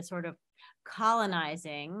about the sort of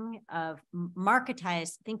colonizing of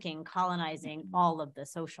marketized thinking, colonizing all of the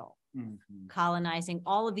social, colonizing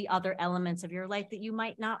all of the other elements of your life that you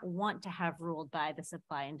might not want to have ruled by the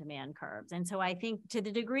supply and demand curves. And so I think to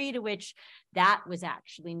the degree to which that was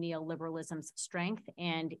actually neoliberalism's strength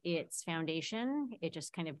and its foundation, it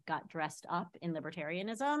just kind of got dressed up in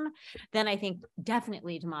libertarianism, then I think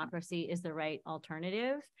definitely democracy is the right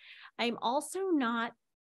alternative. I'm also not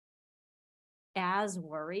as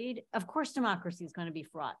worried. Of course, democracy is going to be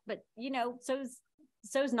fraught, but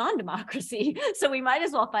so's non-democracy. So we might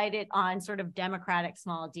as well fight it on sort of democratic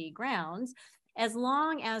small d grounds, as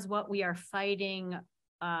long as what we are fighting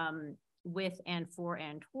with and for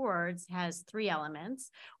and towards has three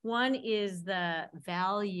elements. One is the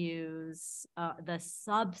values, the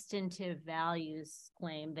substantive values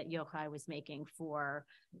claim that Yochai was making for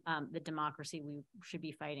the democracy we should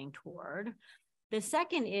be fighting toward. The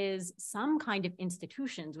second is some kind of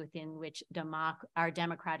institutions within which our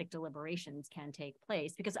democratic deliberations can take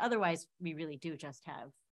place, because otherwise we really do just have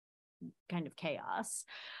kind of chaos.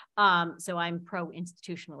 So I'm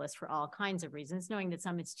pro-institutionalist for all kinds of reasons, knowing that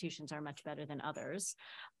some institutions are much better than others.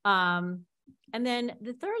 And then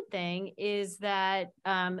the third thing is that,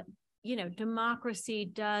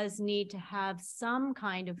 democracy does need to have some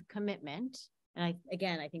kind of commitment. And I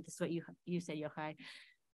think this is what you said, Yochai,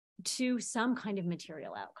 to some kind of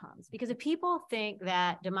material outcomes. Because if people think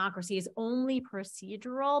that democracy is only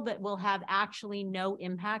procedural, but will have actually no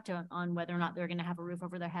impact on whether or not they're going to have a roof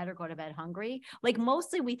over their head or go to bed hungry, like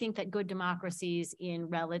mostly we think that good democracies in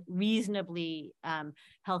reasonably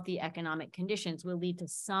healthy economic conditions will lead to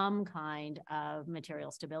some kind of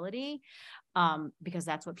material stability, because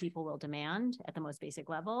that's what people will demand at the most basic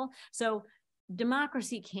level. So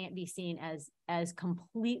democracy can't be seen as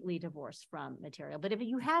completely divorced from material. But if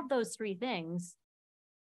you have those three things,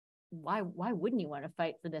 why wouldn't you want to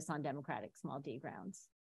fight for this on democratic small d grounds?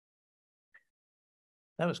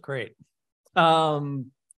 That was great.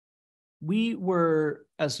 We were,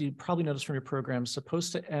 as you probably noticed from your program,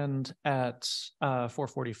 supposed to end at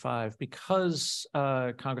 4:45. Because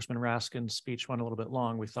Congressman Raskin's speech went a little bit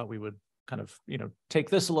long, we thought we would kind of, take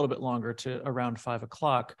this a little bit longer to around 5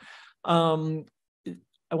 o'clock.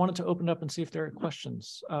 I wanted to open up and see if there are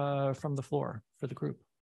questions from the floor for the group.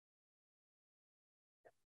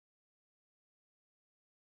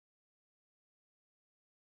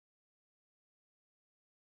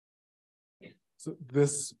 So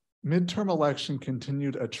this midterm election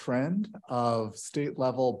continued a trend of state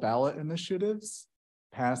level ballot initiatives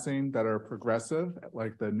passing that are progressive,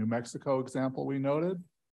 like the New Mexico example we noted.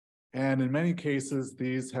 And in many cases,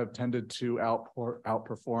 these have tended to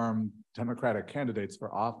outperform Democratic candidates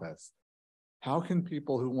for office. How can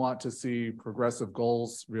people who want to see progressive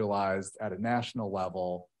goals realized at a national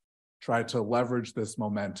level try to leverage this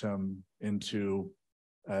momentum into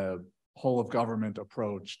a whole of government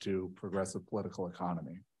approach to progressive political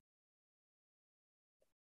economy?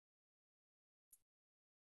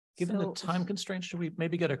 Given the time constraints, should we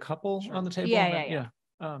maybe get a couple on the table? Yeah.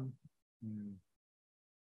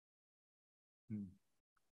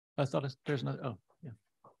 I thought there's another. Oh, yeah.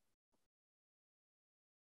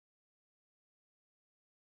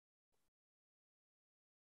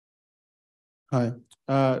 Hi.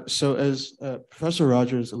 So as Professor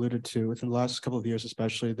Rogers alluded to, within the last couple of years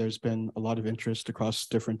especially, there's been a lot of interest across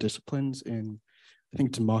different disciplines in, I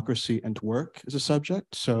think, democracy and work as a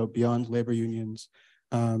subject. So beyond labor unions,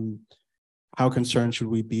 how concerned should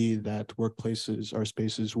we be that workplaces are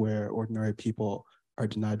spaces where ordinary people are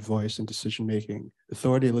denied voice and decision-making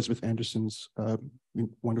authority? Elizabeth Anderson's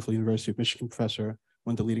wonderful University of Michigan professor,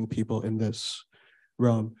 one of the leading people in this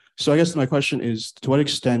realm. So I guess my question is, to what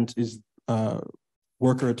extent is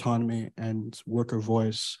worker autonomy and worker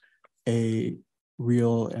voice a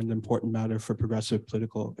real and important matter for progressive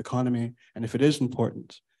political economy? And if it is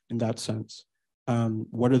important in that sense,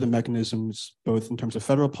 what are the mechanisms, both in terms of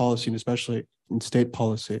federal policy and especially in state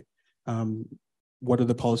policy? What are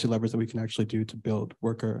the policy levers that we can actually do to build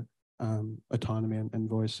worker autonomy and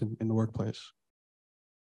voice in the workplace?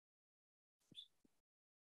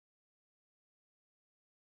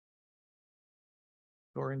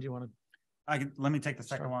 Dorian, do you want to? Let me take the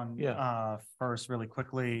second one first really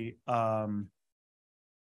quickly. Another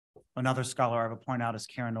scholar I would point out is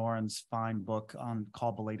Karen Oren's fine book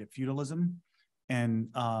called Belated Feudalism, and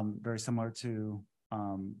very similar to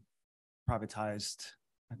privatized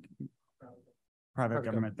private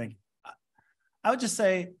government thing. I would just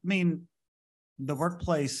say, I mean, the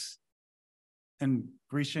workplace, and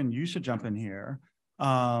Brishen, you should jump in here.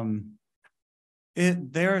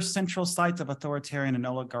 They're central sites of authoritarian and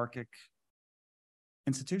oligarchic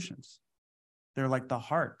institutions. They're like the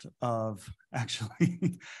heart of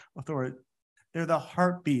actually they're the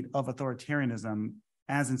heartbeat of authoritarianism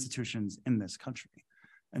as institutions in this country.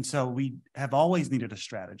 And so we have always needed a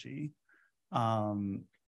strategy. And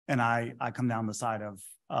I come down the side of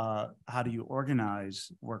how do you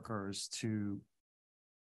organize workers to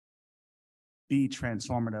be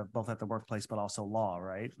transformative, both at the workplace, but also law,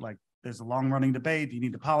 right? Like there's a long running debate. Do you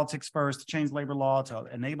need the politics first to change labor law to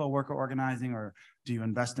enable worker organizing, or do you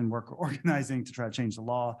invest in worker organizing to try to change the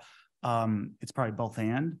law? It's probably both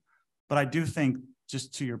and, but I do think,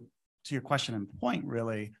 just to your question and point,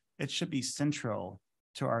 really, it should be central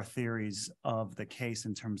to our theories of the case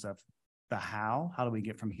in terms of the how do we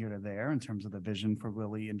get from here to there in terms of the vision for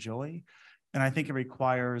Willie and Joey. And I think it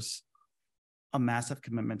requires a massive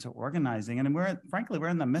commitment to organizing. And frankly, we're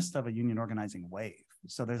in the midst of a union organizing wave.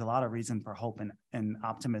 So there's a lot of reason for hope and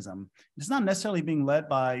optimism. It's not necessarily being led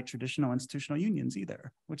by traditional institutional unions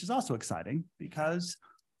either, which is also exciting because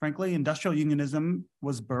frankly, industrial unionism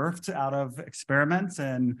was birthed out of experiments.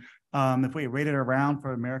 And if we waited around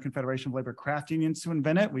for American Federation of Labor Craft Unions to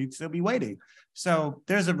invent it, we'd still be waiting. So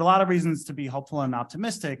there's a lot of reasons to be hopeful and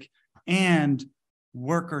optimistic, and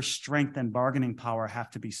worker strength and bargaining power have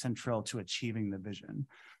to be central to achieving the vision.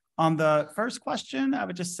 On the first question, I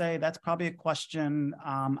would just say that's probably a question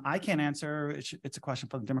I can't answer. It's a question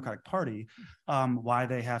for the Democratic Party, why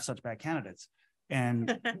they have such bad candidates.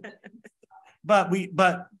 And but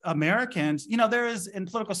Americans, you know, there is, in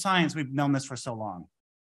political science, we've known this for so long,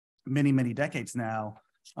 many, many decades now.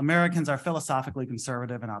 Americans are philosophically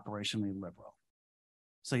conservative and operationally liberal.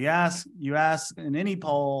 So you ask in any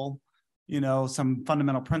poll, you know, some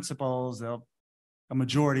fundamental principles, a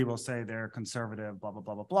majority will say they're conservative, blah, blah,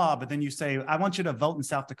 blah, blah, blah. But then you say, I want you to vote in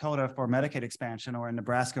South Dakota for Medicaid expansion, or in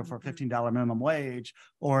Nebraska for $15 minimum wage,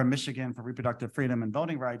 or in Michigan for reproductive freedom and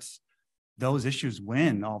voting rights. Those issues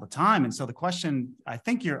win all the time. And so the question, I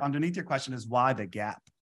think underneath your question is, why the gap?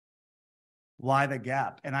 Why the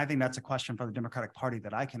gap? And I think that's a question for the Democratic Party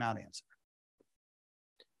that I cannot answer.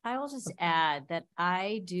 I will just add that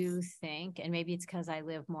I do think, and maybe it's because I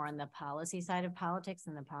live more on the policy side of politics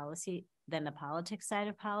than the politics side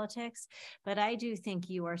of politics, but I do think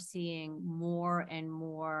you are seeing more and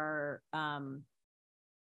more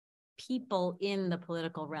people in the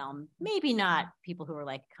political realm, maybe not people who are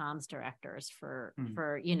like comms directors for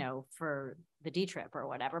the D-Trip or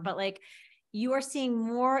whatever, but like you are seeing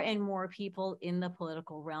more and more people in the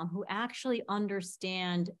political realm who actually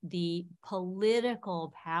understand the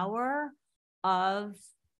political power of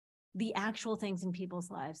the actual things in people's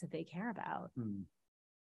lives that they care about.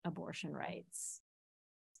 Abortion rights,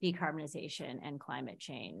 decarbonization and climate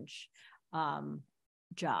change,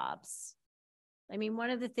 jobs. I mean, one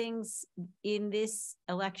of the things in this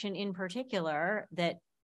election in particular that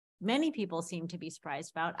many people seem to be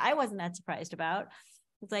surprised about, I wasn't that surprised about.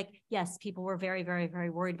 It's like, yes, people were very, very, very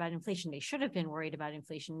worried about inflation. They should have been worried about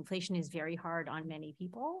inflation. Inflation is very hard on many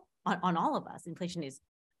people, on all of us. Inflation is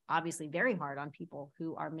obviously very hard on people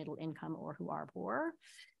who are middle income or who are poor.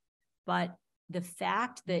 But the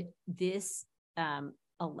fact that this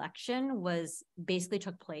election basically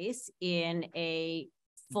took place in a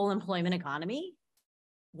full employment economy,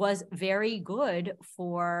 was very good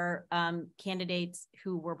for candidates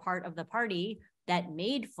who were part of the party that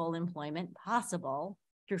made full employment possible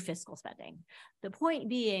through fiscal spending. The point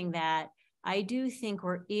being that I do think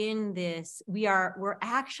we're in this, we're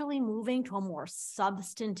actually moving to a more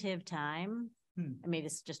substantive time. Maybe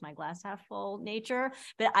this is just my glass half full nature,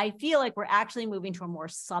 but I feel like we're actually moving to a more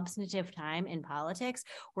substantive time in politics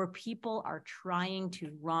where people are trying to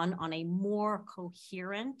run on a more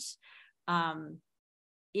coherent,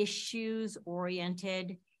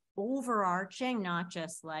 issues-oriented, overarching, not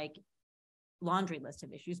just like laundry list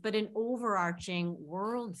of issues, but an overarching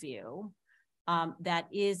worldview that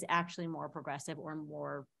is actually more progressive or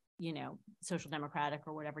more, social democratic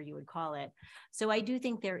or whatever you would call it. So I do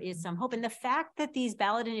think there is some hope. And the fact that these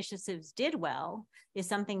ballot initiatives did well is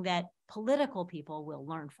something that political people will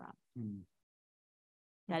learn from.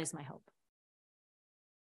 That is my hope.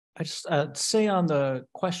 I just say on the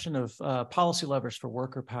question of policy levers for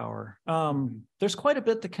worker power, there's quite a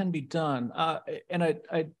bit that can be done. And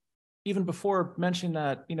I even before mentioning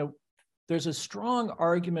that, there's a strong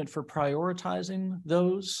argument for prioritizing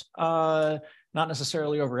those, not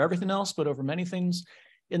necessarily over everything else, but over many things,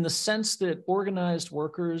 in the sense that organized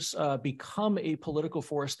workers become a political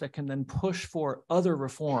force that can then push for other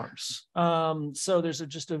reforms. So there's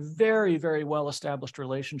just a very, very well-established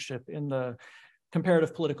relationship in the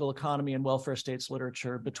comparative political economy and welfare states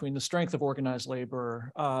literature between the strength of organized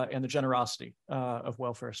labor and the generosity of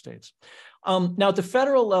welfare states. Now, at the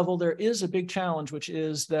federal level, there is a big challenge, which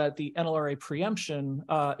is that the NLRA preemption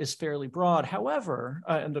is fairly broad. However,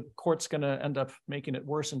 and the court's going to end up making it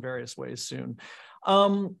worse in various ways soon.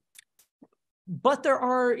 But there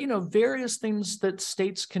are, various things that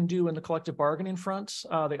states can do in the collective bargaining front.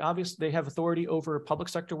 They have authority over public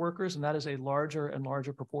sector workers, and that is a larger and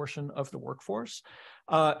larger proportion of the workforce,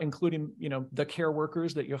 including, the care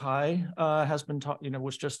workers that Yochai has been,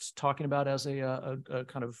 was just talking about as a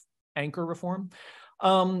kind of anchor reform.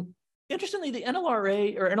 Interestingly, the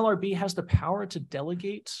NLRA or NLRB has the power to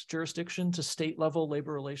delegate jurisdiction to state-level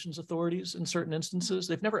labor relations authorities in certain instances.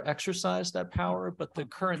 They've never exercised that power, but the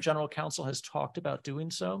current general counsel has talked about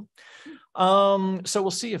doing so. So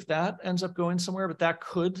we'll see if that ends up going somewhere, but that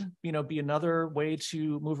could, be another way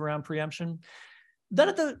to move around preemption. Then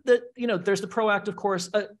at there's the proactive course.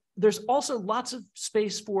 There's also lots of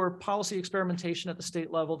space for policy experimentation at the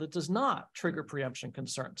state level that does not trigger preemption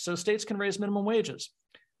concerns. So states can raise minimum wages.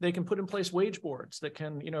 They can put in place wage boards that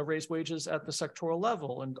can, raise wages at the sectoral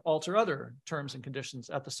level and alter other terms and conditions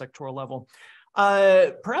at the sectoral level.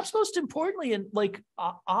 Perhaps most importantly, and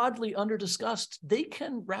oddly under-discussed, they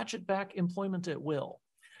can ratchet back employment at will.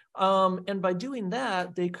 And by doing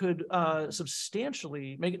that, they could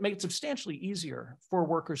substantially make it substantially easier for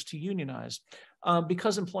workers to unionize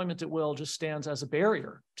because employment at will just stands as a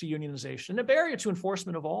barrier to unionization and a barrier to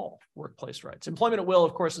enforcement of all workplace rights. Employment at will,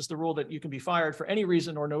 of course, is the rule that you can be fired for any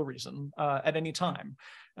reason or no reason at any time,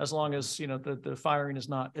 as long as the firing is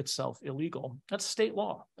not itself illegal. That's state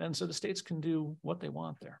law, and so the states can do what they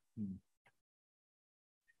want there.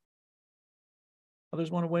 Others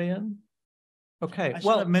want to weigh in? Okay. I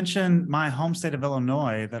should have mentioned my home state of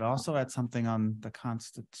Illinois that also had something on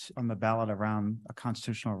the ballot around a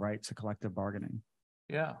constitutional right to collective bargaining.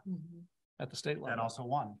 Yeah, at the state level. That also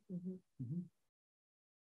won.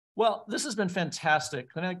 Well, this has been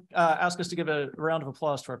fantastic. Can I ask us to give a round of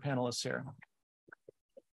applause to our panelists here?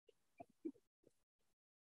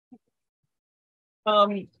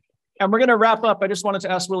 And we're going to wrap up. I just wanted to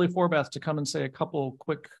ask Willie Forbeth to come and say a couple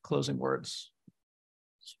quick closing words.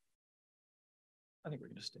 I think we're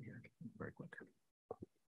going to stay here very quick.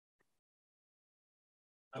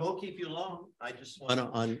 I won't keep you long. I just want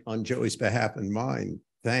to, on Joey's behalf and mine,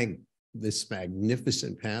 thank this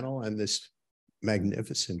magnificent panel and this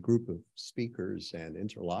magnificent group of speakers and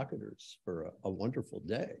interlocutors for a wonderful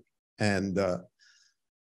day. And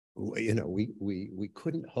we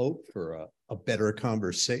couldn't hope for a better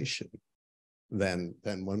conversation than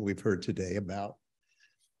one we've heard today about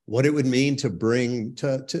what it would mean to bring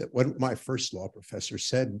to what my first law professor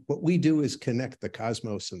said. What we do is connect the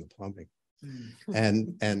cosmos and the plumbing.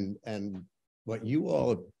 And what you all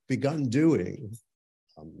have begun doing,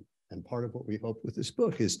 and part of what we hope with this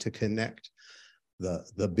book is to connect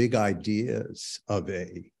the big ideas of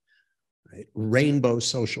a rainbow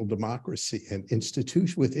social democracy and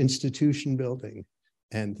institution building,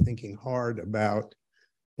 and thinking hard about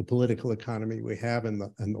the political economy we have and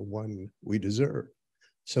the one we deserve.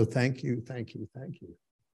 So thank you, thank you, thank you.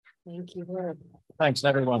 Thank you. Thanks,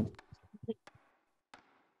 everyone.